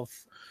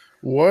myself.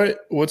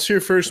 What's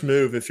your first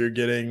move if you're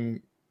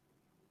getting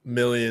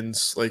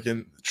millions,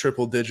 in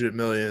triple digit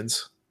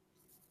millions?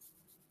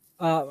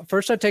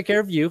 First, I take care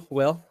of you,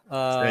 Will.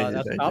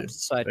 That's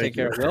tops. So I take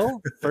care of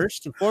Will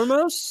first and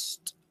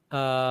foremost.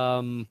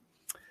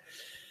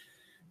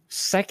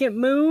 Second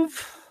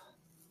move,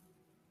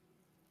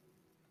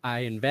 I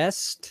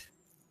invest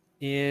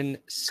in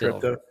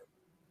silver,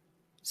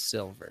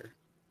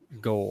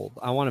 gold.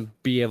 I want to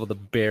be able to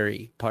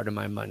bury part of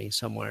my money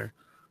somewhere.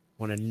 I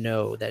want to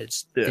know that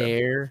it's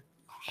there,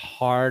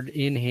 hard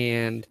in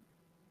hand,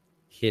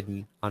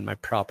 hidden on my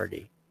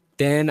property.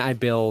 Then I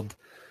build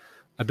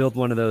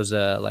one of those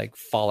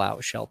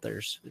fallout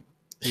shelters,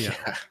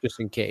 just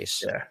in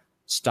case. Yeah.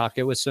 Stock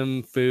it with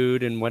some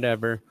food and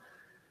whatever.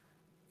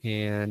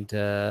 And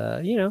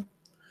then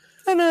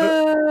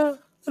I'll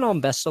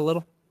invest a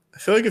little. I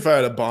feel like if I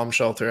had a bomb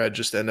shelter, I'd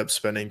just end up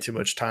spending too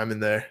much time in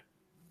there.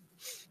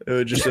 It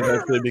would just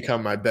eventually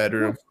become my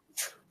bedroom.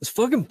 This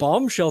fucking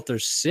bomb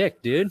shelter's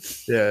sick, dude.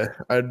 Yeah,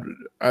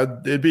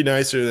 it'd be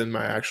nicer than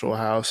my actual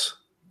house.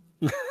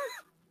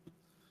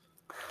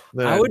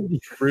 I would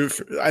root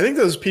for, I think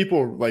those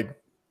people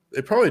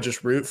they probably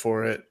just root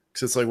for it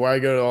because it's why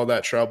go to all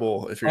that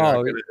trouble if you're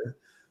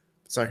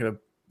it's not gonna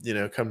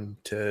come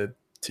to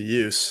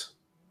use.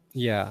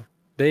 Yeah,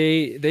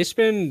 they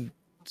spend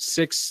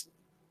six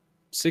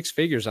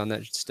figures on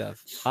that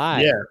stuff.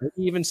 Maybe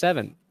even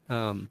 7.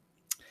 A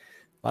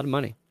lot of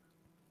money.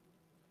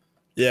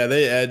 Yeah,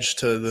 they edge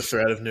to the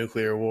threat of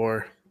nuclear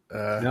war.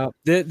 No,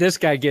 this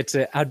guy gets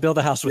it. I'd build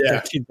a house with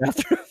 13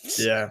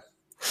 bathrooms. Yeah,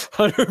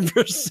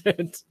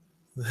 100%.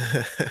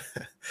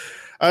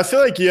 I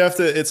feel like you have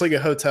to. It's like a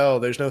hotel.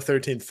 There's no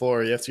 13th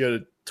floor. You have to go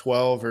to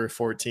 12 or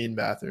 14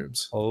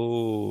 bathrooms.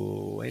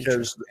 Oh,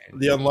 interesting. Because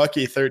the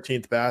unlucky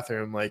 13th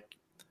bathroom,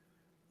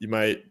 you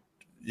might,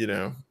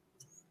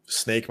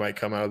 snake might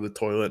come out of the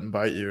toilet and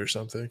bite you or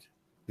something.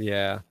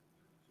 Yeah,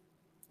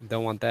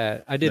 don't want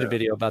that. I did a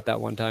video about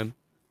that one time.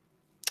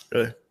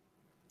 Really?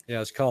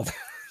 Yeah, it's called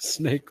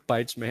 "Snake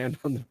Bites Man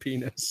on the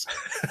Penis,"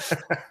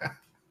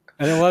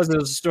 and it was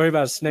a story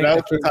about a snake. That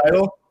was the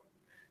title.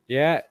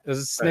 Yeah, it was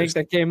a snake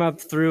that came up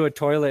through a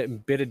toilet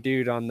and bit a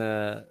dude on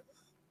the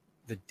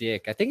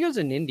dick. I think it was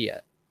in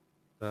India.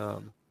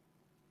 This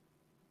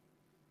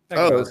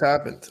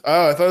happened.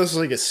 Oh, I thought this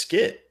was a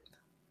skit.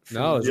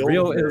 No, it was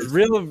real. It was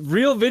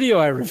real video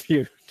I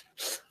reviewed.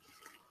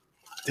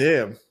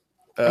 Damn.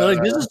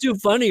 This is too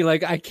funny.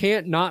 I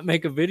can't not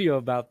make a video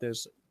about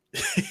this.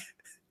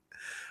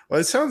 Well,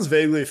 it sounds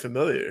vaguely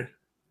familiar.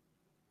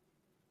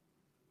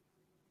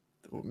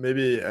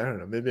 Maybe, I don't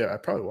know. Maybe I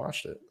probably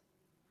watched it.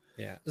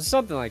 Yeah,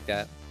 something like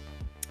that.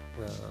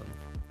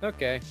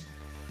 Okay.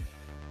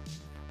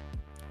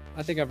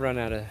 I think I've run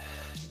out of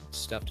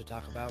stuff to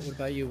talk about. What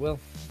about you, Will?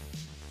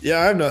 Yeah,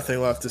 I have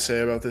nothing left to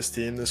say about this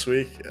team this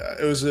week.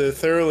 It was a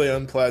thoroughly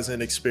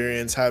unpleasant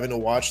experience having to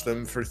watch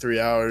them for 3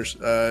 hours.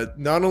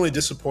 Not only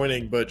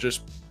disappointing, but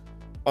just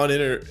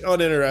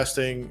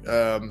uninteresting.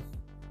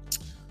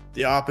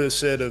 The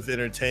opposite of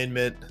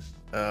entertainment.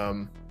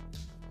 It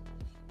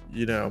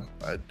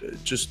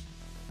just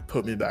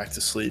put me back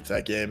to sleep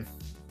that game.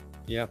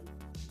 Yeah.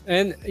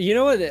 And you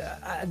know what?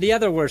 The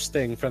other worst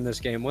thing from this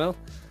game, Will?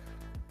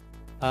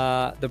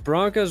 The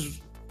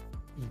Broncos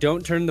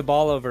don't turn the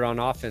ball over on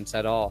offense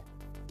at all.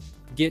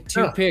 Get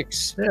two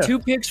picks. Yeah. 2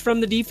 picks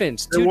from the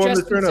defense. They 2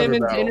 Justin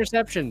Simmons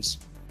interceptions.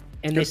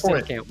 And they still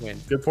can't win.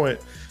 Good point.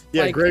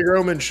 Yeah, Greg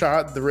Roman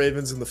shot the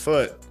Ravens in the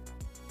foot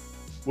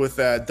with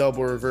that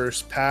double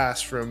reverse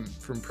pass from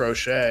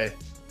Prochet.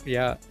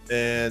 Yeah.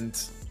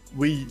 And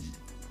we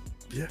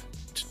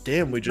just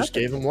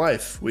gave him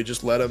life. We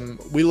let him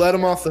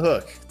off the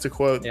hook, to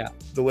quote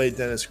the late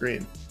Dennis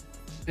Green.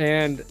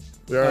 And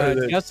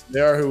they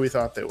are who we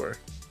thought they were.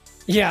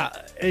 Yeah,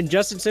 and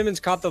Justin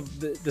Simmons caught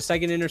the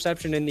second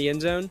interception in the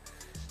end zone,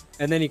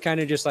 and then he kind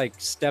of just like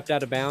stepped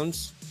out of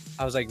bounds.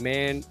 I was like,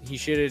 man, he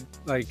should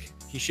have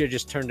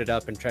just turned it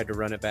up and tried to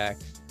run it back.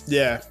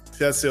 Yeah,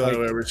 that's the only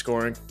way we're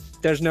scoring.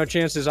 There's no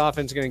chance his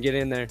offense is going to get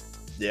in there.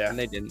 Yeah, and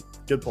they didn't.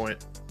 Good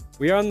point.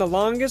 We are on the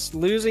longest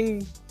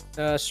losing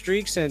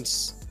streak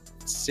since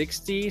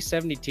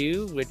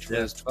 72, which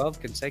was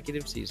 12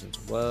 consecutive seasons.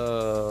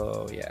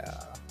 Whoa,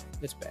 yeah,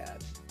 it's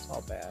bad. It's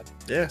all bad.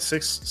 Yeah,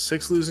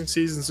 six losing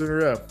seasons in a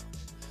row.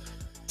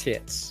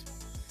 Tits,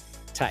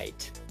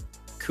 tight,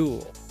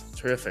 cool,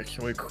 terrific.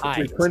 We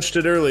clinched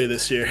it early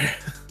this year.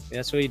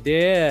 Yes, we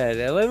did.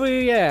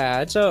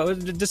 Yeah, so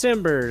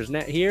December's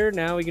here.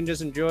 Now we can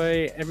just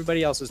enjoy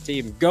everybody else's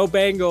team. Go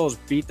Bengals,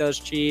 beat those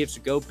Chiefs.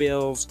 Go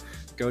Bills,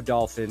 go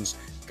Dolphins,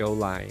 go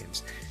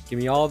Lions. Give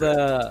me all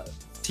the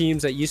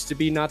teams that used to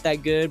be not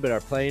that good but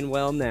are playing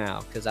well now,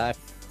 because I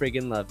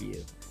friggin' love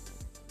you.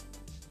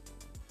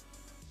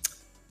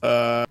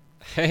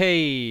 Hey,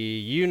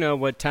 you know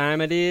what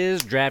time it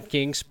is.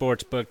 DraftKings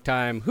Sportsbook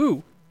time.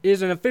 Who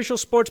is an official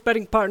sports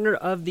betting partner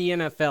of the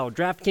NFL.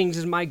 DraftKings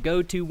is my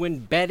go-to when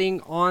betting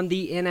on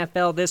the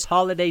NFL this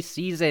holiday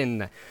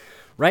season.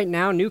 Right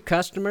now, new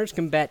customers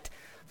can bet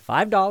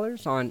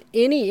 $5 on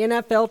any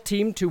NFL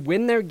team to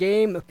win their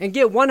game and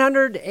get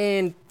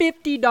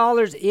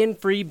 $150 in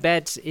free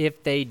bets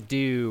if they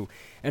do.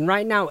 And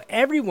right now,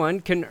 everyone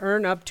can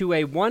earn up to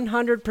a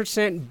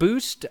 100%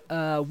 boost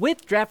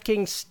with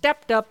DraftKings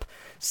stepped up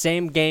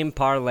same-game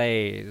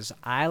parlays.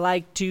 I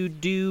like to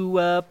do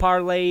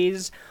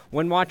parlays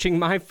when watching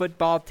my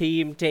football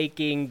team,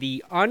 taking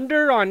the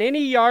under on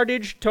any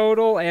yardage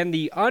total and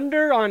the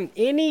under on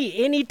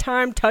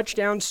anytime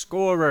touchdown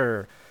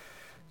scorer.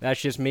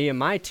 That's just me and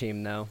my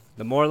team, though.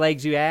 The more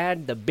legs you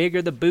add, the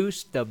bigger the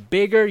boost, the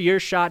bigger your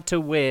shot to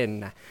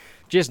win.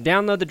 Just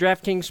download the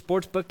DraftKings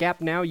Sportsbook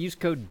app now. Use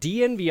code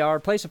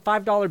DNVR. Place a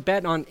 $5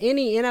 bet on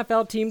any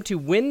NFL team to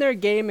win their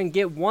game and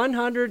get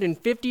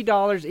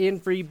 $150 in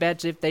free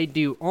bets if they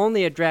do.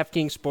 Only at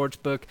DraftKings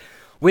Sportsbook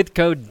with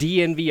code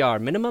DNVR.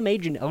 Minimum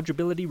age and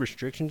eligibility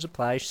restrictions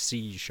apply.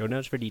 See show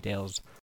notes for details.